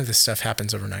of this stuff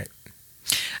happens overnight.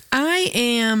 I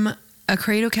am a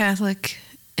cradle Catholic,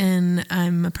 and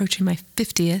I'm approaching my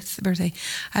 50th birthday.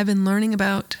 I've been learning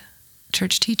about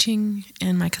church teaching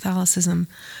and my Catholicism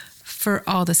for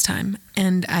all this time,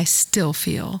 and I still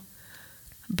feel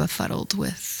befuddled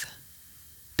with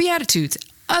Beatitudes,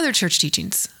 other church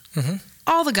teachings,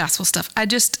 all the gospel stuff.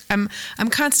 I'm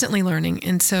constantly learning,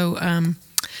 and so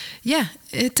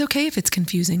it's okay if it's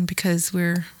confusing because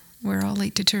we're all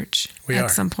late to church at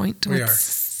some point with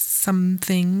some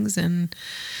things, and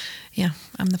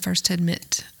I'm the first to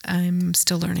admit I'm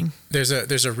still learning. There's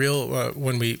a real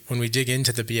when we dig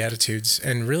into the Beatitudes,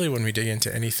 and really when we dig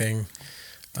into anything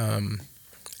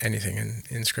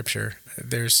in Scripture,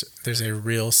 there's a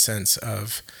real sense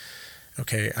of,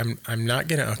 okay, I'm not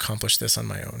going to accomplish this on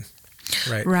my own,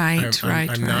 right?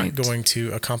 I'm not going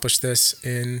to accomplish this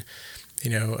in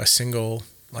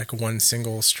one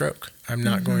single stroke. I'm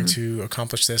not going to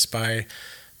accomplish this by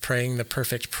praying the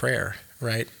perfect prayer,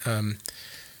 right?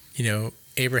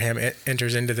 Abraham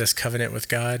enters into this covenant with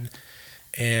God,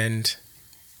 and,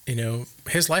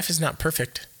 his life is not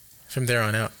perfect from there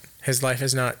on out. His life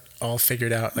is not all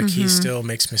figured out. Like he still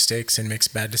makes mistakes and makes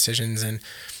bad decisions and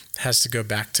has to go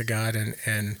back to God and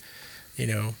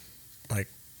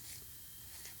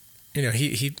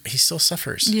he still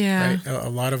suffers. Yeah. Right? A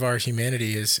lot of our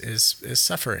humanity is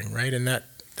suffering, right? And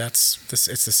it's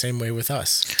the same way with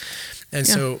us. And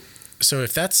so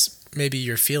if that's maybe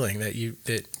your feeling that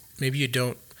maybe you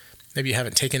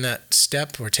haven't taken that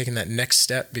step or taken that next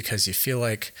step because you feel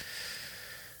like,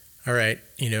 all right,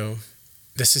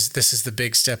 this is the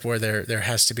big step where there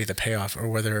has to be the payoff, or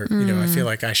whether, I feel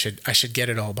like I should get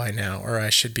it all by now, or I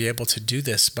should be able to do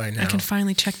this by now. I can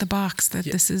finally check the box that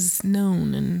this is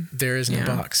known, and there isn't a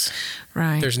box.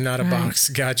 Right. There's not a box.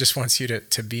 God just wants you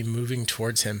to be moving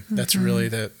towards him. That's really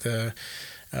the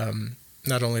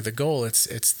not only the goal,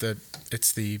 it's the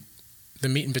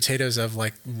meat and potatoes of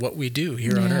like what we do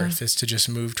here on earth is to just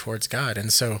move towards God.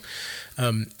 And so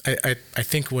I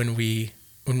think when we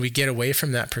get away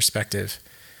from that perspective,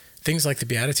 things like the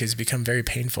Beatitudes become very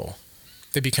painful.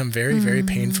 They become very, very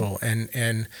painful.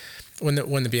 And when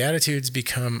the Beatitudes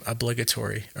become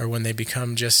obligatory, or when they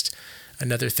become just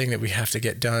another thing that we have to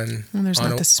get done on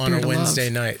a Wednesday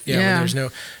night. When there's no,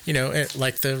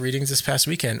 like the readings this past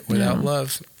weekend, without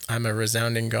love, I'm a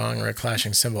resounding gong or a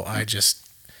clashing cymbal.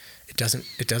 It doesn't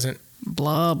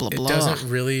blah, blah, blah. It doesn't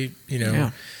really,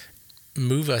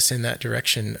 move us in that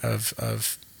direction of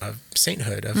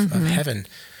sainthood, of heaven.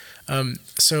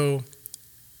 So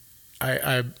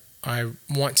I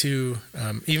want to,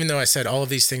 even though I said all of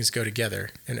these things go together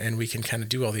and we can kind of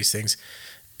do all these things,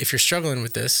 if you're struggling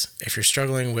with this, if you're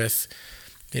struggling with,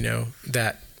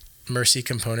 that mercy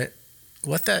component,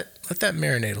 let that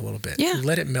marinate a little bit. Yeah.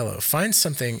 Let it mellow. Find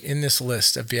something in this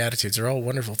list of Beatitudes. They're all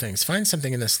wonderful things. Find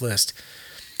something in this list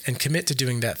and commit to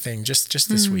doing that thing just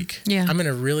this week. Yeah. I'm going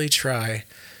to really try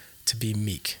to be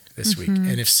meek this week.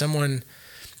 And if someone,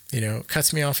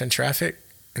 cuts me off in traffic,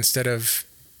 instead of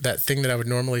that thing that I would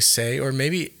normally say, or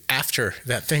maybe after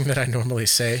that thing that I normally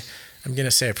say, I'm going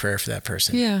to say a prayer for that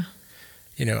person. Yeah.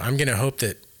 I'm going to hope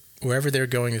that wherever they're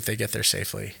going, that they get there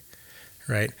safely.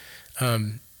 Right.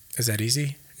 Is that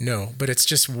easy? No, but it's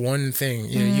just one thing.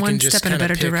 You one can just step in a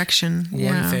better direction.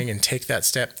 One thing and take that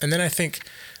step. And then I think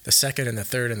the second and the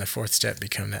third and the fourth step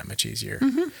become that much easier.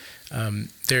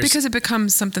 Because it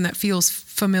becomes something that feels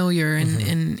familiar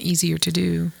and easier to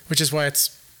do. Which is why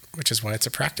it's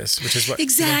a practice. Which is what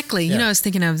exactly. I was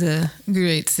thinking of the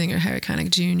great singer Harry Connick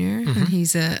Jr. And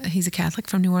he's a Catholic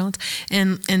from New Orleans.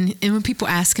 And when people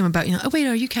ask him about, oh wait,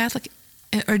 are you Catholic?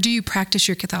 Or do you practice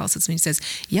your Catholicism? He says,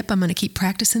 yep, I'm going to keep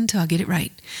practicing until I get it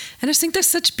right. And I just think there's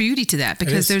such beauty to that,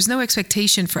 because there's no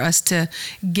expectation for us to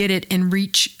get it and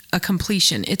reach a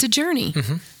completion. It's a journey.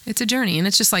 It's a journey. And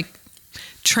it's just like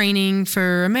training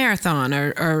for a marathon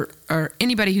or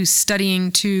anybody who's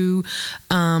studying to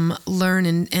learn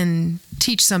and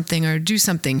teach something or do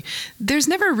something. There's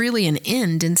never really an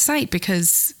end in sight,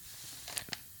 because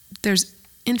there's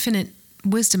infinite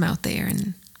wisdom out there,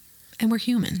 and we're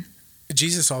human.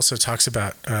 Jesus also talks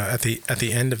about at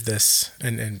the end of this,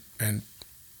 and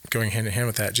going hand in hand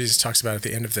with that, Jesus talks about at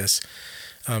the end of this,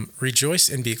 rejoice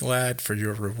and be glad, for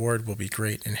your reward will be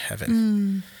great in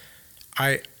heaven.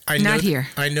 I know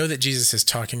that Jesus is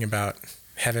talking about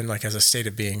heaven like as a state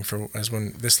of being, as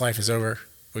when this life is over,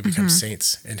 we become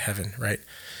saints in heaven, right?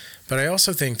 But I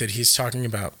also think that he's talking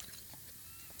about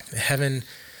heaven,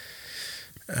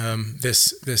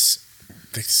 this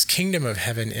kingdom of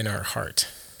heaven in our heart.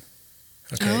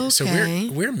 Okay. So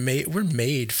we're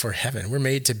made for heaven. We're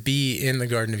made to be in the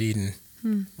Garden of Eden,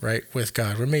 right, with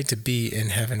God. We're made to be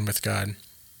in heaven with God,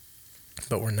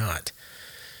 but we're not.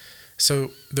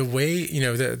 So the way,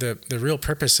 the real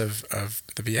purpose of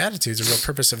the Beatitudes, the real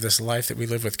purpose of this life that we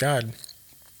live with God,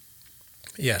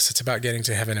 yes, it's about getting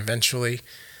to heaven eventually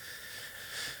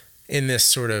in this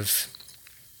sort of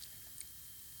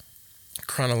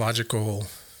chronological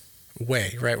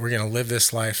way, right? We're going to live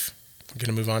this life. We're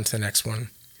going to move on to the next one.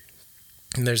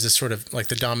 And there's this sort of like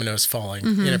the dominoes falling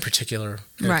in a particular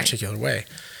way.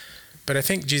 But I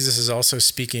think Jesus is also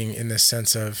speaking in this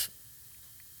sense of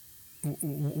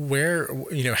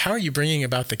how are you bringing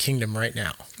about the kingdom right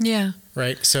now? Yeah.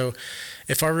 Right. So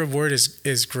if our reward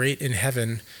is great in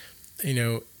heaven,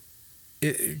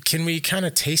 can we kind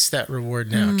of taste that reward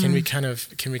now? Can we kind of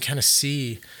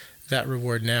see that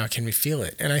reward now? Can we feel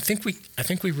it? And I think we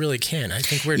really can. I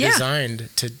think we're designed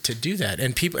to do that.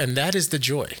 And that is the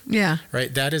joy. Yeah.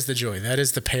 Right. That is the joy. That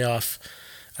is the payoff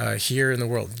here in the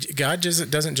world. God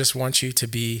doesn't just want you to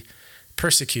be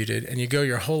persecuted and you go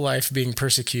your whole life being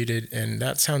persecuted, and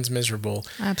that sounds miserable.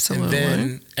 Absolutely. And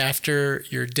then after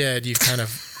you're dead, you've kind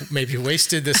of maybe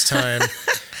wasted this time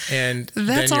and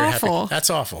then you're awful. Happy. That's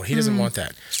awful. He doesn't want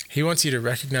that. He wants you to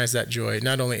recognize that joy,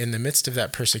 not only in the midst of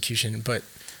that persecution, but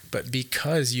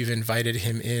because you've invited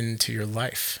him into your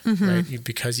life, right?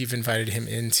 Because you've invited him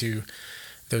into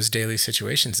those daily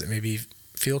situations that maybe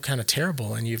feel kind of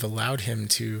terrible, and you've allowed him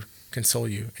to console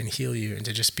you and heal you and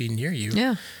to just be near you.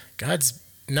 Yeah. God's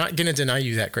not going to deny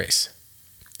you that grace,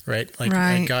 right?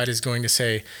 Like God is going to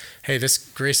say, hey, this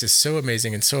grace is so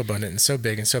amazing and so abundant and so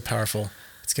big and so powerful.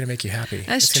 It's going to make you happy.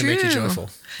 It's going to make you joyful.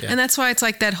 Yeah. And that's why it's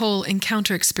like that whole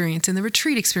encounter experience and the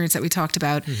retreat experience that we talked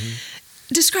about.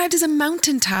 Described as a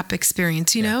mountaintop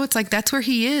experience, it's like that's where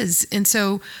he is. And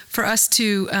so for us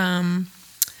to,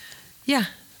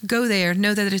 go there,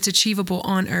 know that it's achievable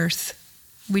on earth.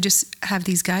 We just have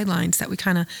these guidelines that we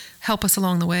kind of help us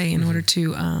along the way in order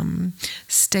to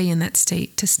stay in that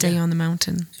state, to stay on the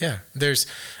mountain. Yeah. There's,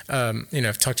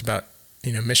 I've talked about,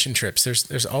 mission trips.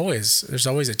 There's always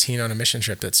a teen on a mission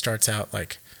trip that starts out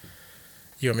like,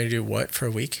 you want me to do what for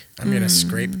a week? I'm going to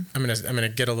scrape, I'm going to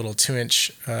get a little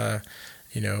 2-inch,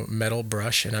 metal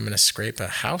brush, and I'm going to scrape a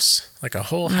house, like a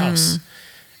whole house.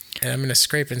 And I'm going to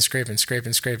scrape and scrape and scrape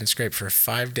and scrape and scrape for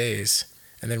 5 days.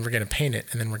 And then we're going to paint it,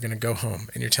 and then we're going to go home.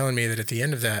 And you're telling me that at the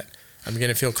end of that, I'm going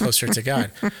to feel closer to God.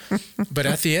 But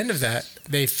at the end of that,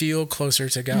 they feel closer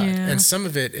to God. Yeah. And some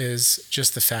of it is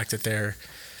just the fact that they're,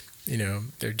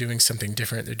 they're doing something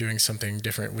different. They're doing something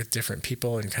different with different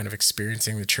people and kind of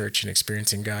experiencing the church and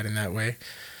experiencing God in that way.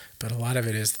 But a lot of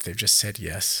it is that they've just said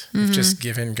yes. Mm-hmm. They've just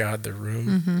given God the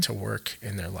room to work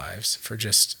in their lives for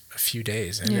just a few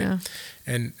days.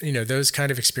 And those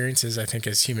kind of experiences, I think,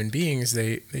 as human beings,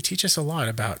 they teach us a lot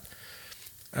about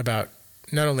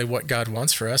not only what God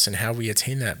wants for us and how we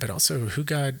attain that, but also who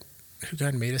God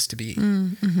made us to be,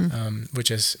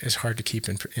 which is hard to keep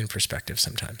in perspective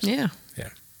sometimes. Yeah.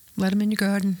 Let him in your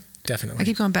garden. Definitely. I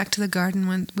keep going back to the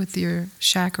garden with your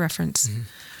shack reference. Mm-hmm.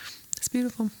 It's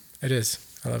beautiful. It is.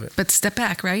 I love it. But step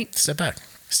back, right? Step back,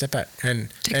 and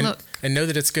take a look, and know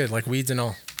that it's good, like weeds and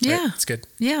all. Yeah, right? It's good.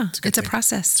 Yeah, it's a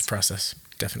process. It's a process,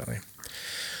 definitely.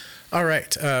 All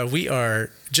right, we are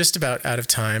just about out of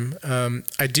time.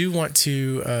 I do want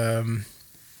to.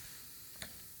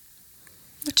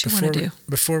 What you want to do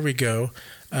before we go?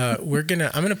 I'm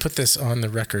gonna put this on the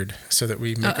record so that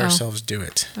we make ourselves do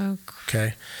it. Oh,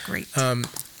 okay. Great.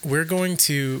 We're going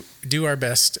to do our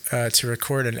best to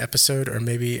record an episode or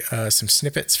maybe some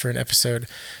snippets for an episode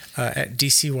at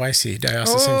DCYC,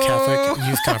 Diocesan Catholic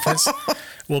Youth Conference.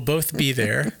 We'll both be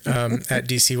there at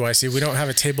DCYC. We don't have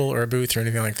a table or a booth or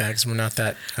anything like that because we're not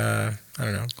that, I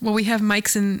don't know. Will we have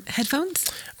mics and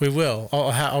headphones? We will.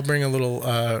 I'll bring a little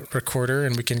recorder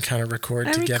and we can kind of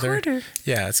record together. Recorder.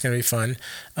 Yeah, it's going to be fun.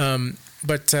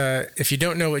 But if you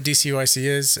don't know what DCYC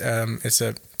is,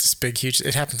 it's big, huge.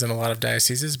 It happens in a lot of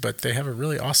dioceses, but they have a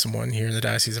really awesome one here in the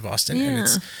Diocese of Austin. Yeah. And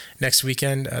it's next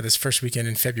weekend, this first weekend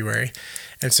in February.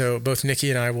 And so both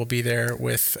Nikki and I will be there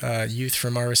with youth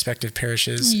from our respective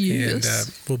parishes. Yes.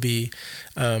 And we'll be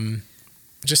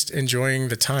just enjoying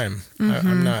the time.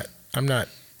 I'm not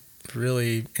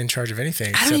really in charge of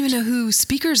anything. I don't even know who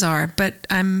speakers are, but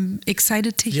I'm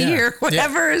excited to hear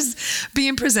whatever is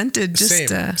being presented.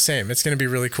 Same. It's going to be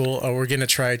really cool. We're going to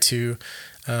try to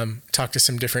talk to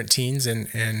some different teens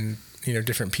and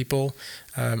different people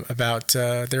about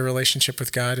their relationship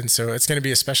with God. And so it's going to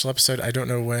be a special episode. I don't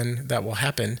know when that will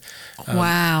happen.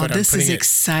 Wow, this is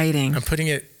exciting. I'm putting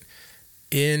it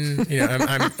in,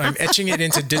 I'm etching it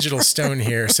into digital stone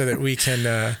here so that we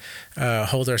can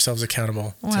hold ourselves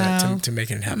accountable to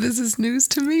making it happen. This is news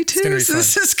to me too. So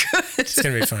this is good. It's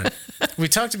going to be fun. We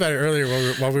talked about it earlier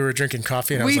while we were drinking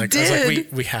coffee, and I was like,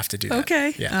 we have to do that.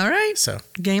 Okay. Yeah. All right. So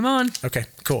game on. Okay,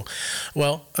 cool.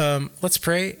 Well, let's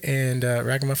pray. And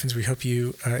Ragamuffins, we hope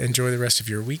you enjoy the rest of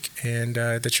your week and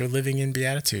that you're living in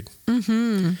Beatitude.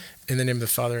 Mm-hmm. In the name of the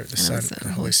Father, the Son, and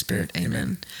the Holy Spirit.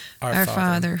 Amen. Our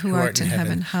Father, who art in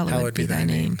heaven, hallowed be thy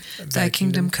name. Thy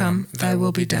kingdom come, thy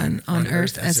will be done, on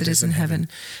earth as it is in heaven.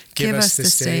 Give us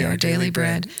this day our daily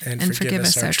bread, and forgive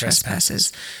us our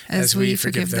trespasses, as we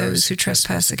forgive those who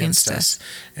trespass against us.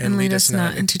 And lead us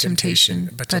not into temptation,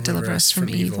 but deliver us from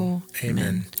evil.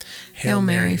 Amen. Hail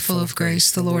Mary, full of grace,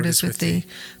 the Lord is with thee.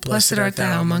 Blessed art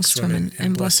thou amongst women,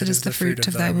 and blessed is the fruit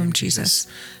of thy womb, Jesus.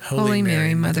 Holy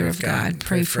Mary, Mother of God,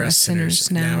 pray for us sinners,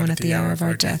 now and at the hour of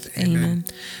our death. Amen.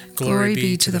 Glory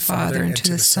be to the Father, and to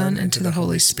the Son, and to the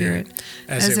Holy Spirit,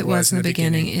 as it was in the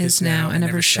beginning, is now, and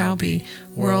ever shall be,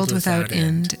 world without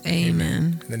end.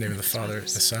 Amen. In the name of the Father, the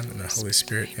Son, and the Holy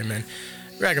Spirit. Amen.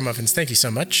 Ragamuffins, thank you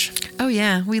so much. Oh,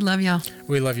 yeah. We love y'all.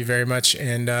 We love you very much.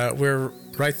 And we're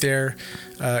right there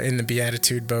in the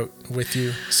Beatitude boat with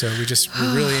you. So we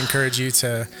really encourage you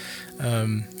to,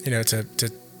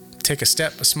 to take a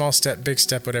step, a small step, big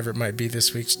step, whatever it might be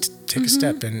this week. Take a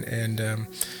step and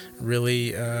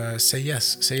really say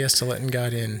yes. Say yes to letting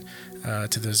God in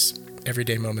to those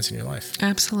everyday moments in your life.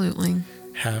 Absolutely.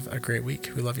 Have a great week.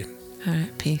 We love you. All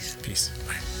right. Peace. Peace.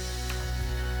 Bye.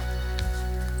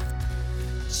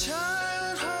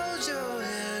 Child, hold your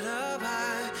head up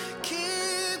high.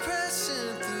 Keep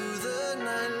pressing through the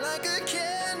night like a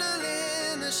candle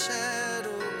in the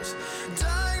shadows.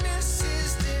 Darkness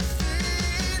is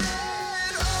defeated.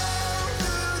 All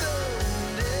through the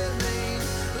wounded rain.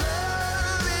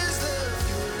 Love is the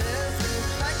fuel and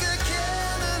flame, like a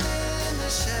candle in the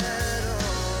shadows.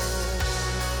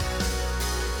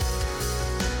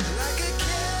 Like a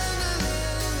candle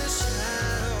in the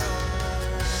shadows.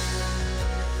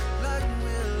 Light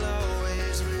will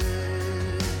always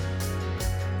win.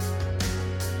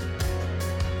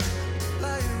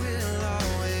 Light will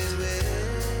always win.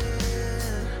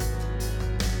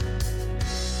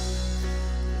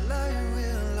 Light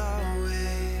will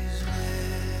always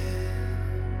win.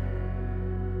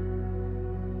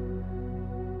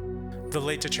 The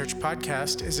Late to Church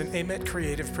podcast is an AMET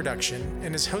creative production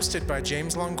and is hosted by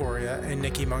James Longoria and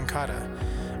Nikki Moncada.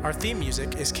 Our theme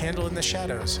music is Candle in the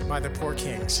Shadows by the Poor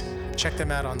Kings. Check them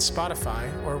out on Spotify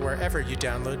or wherever you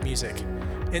download music.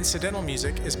 Incidental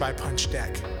music is by Punch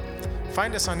Deck.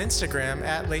 Find us on Instagram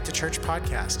at Late to Church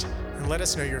Podcast and let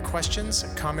us know your questions,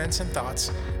 comments, and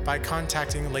thoughts by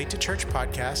contacting Late to Church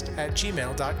Podcast at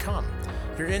gmail.com.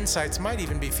 Your insights might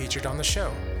even be featured on the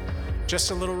show. Just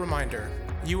a little reminder,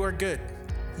 you are good,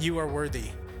 you are worthy,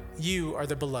 you are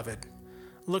the beloved.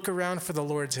 Look around for the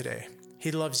Lord today.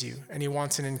 He loves you and he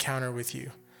wants an encounter with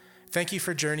you. Thank you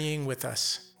for journeying with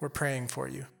us. We're praying for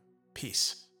you.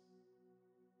 Peace.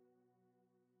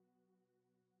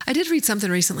 I did read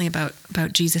something recently about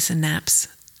Jesus and naps.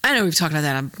 I know we've talked about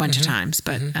that a bunch of times,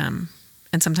 but and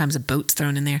sometimes a boat's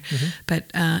thrown in there.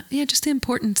 But just the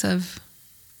importance of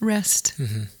rest.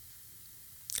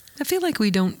 I feel like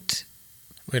we don't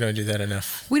do that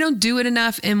enough. We don't do it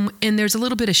enough, and there's a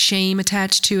little bit of shame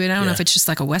attached to it. I don't know if it's just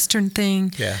like a Western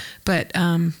thing. Yeah. But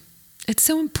it's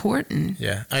so important.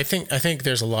 Yeah. I think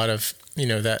there's a lot of,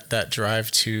 that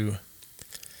drive to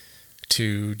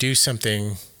do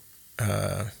something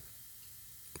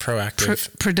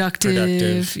proactive,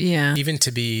 productive, yeah. Even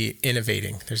to be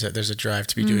innovating. There's a drive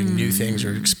to be doing new things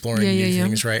or exploring new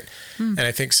things, right? And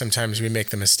I think sometimes we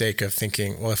make the mistake of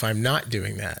thinking, well, if I'm not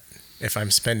doing that, if I'm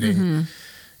spending,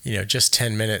 just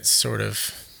 10 minutes sort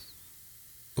of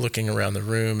looking around the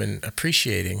room and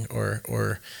appreciating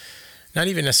or not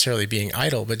even necessarily being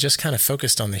idle, but just kind of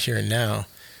focused on the here and now,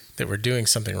 that we're doing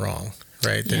something wrong,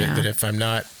 right? That if I'm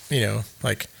not,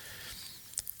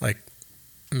 like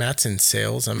Matt's in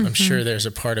sales, I'm sure there's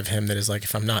a part of him that is like,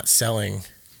 if I'm not selling,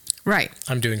 right,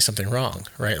 I'm doing something wrong,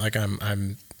 right? Like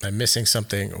I'm missing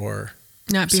something or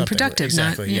not being productive.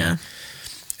 Exactly. Yeah.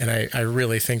 And I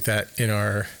really think that in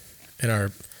our,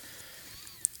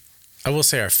 I will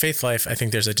say our faith life, I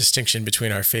think there's a distinction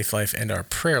between our faith life and our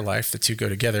prayer life. The two go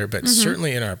together, but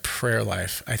certainly in our prayer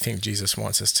life, I think Jesus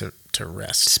wants us to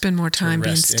rest. Spend more time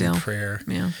being still. In prayer.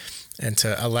 Yeah. And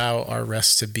to allow our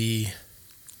rest to be,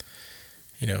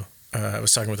 I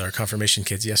was talking with our confirmation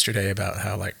kids yesterday about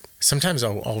how like sometimes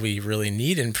all we really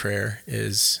need in prayer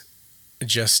is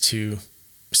just to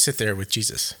sit there with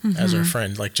Jesus as our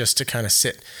friend, like just to kind of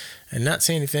sit and not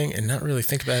say anything and not really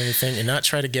think about anything and not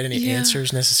try to get any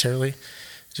answers necessarily,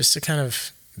 just to kind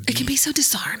of be. It can be so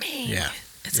disarming. Yeah.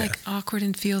 It's like awkward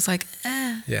and feels like,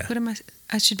 what am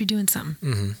I should be doing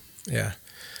something. Yeah.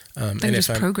 And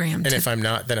just programmed. And if I'm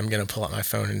not, then I'm going to pull out my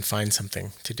phone and find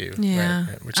something to do. Yeah.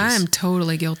 Right? I am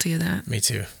totally guilty of that. Me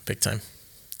too. Big time.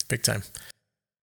 Big time.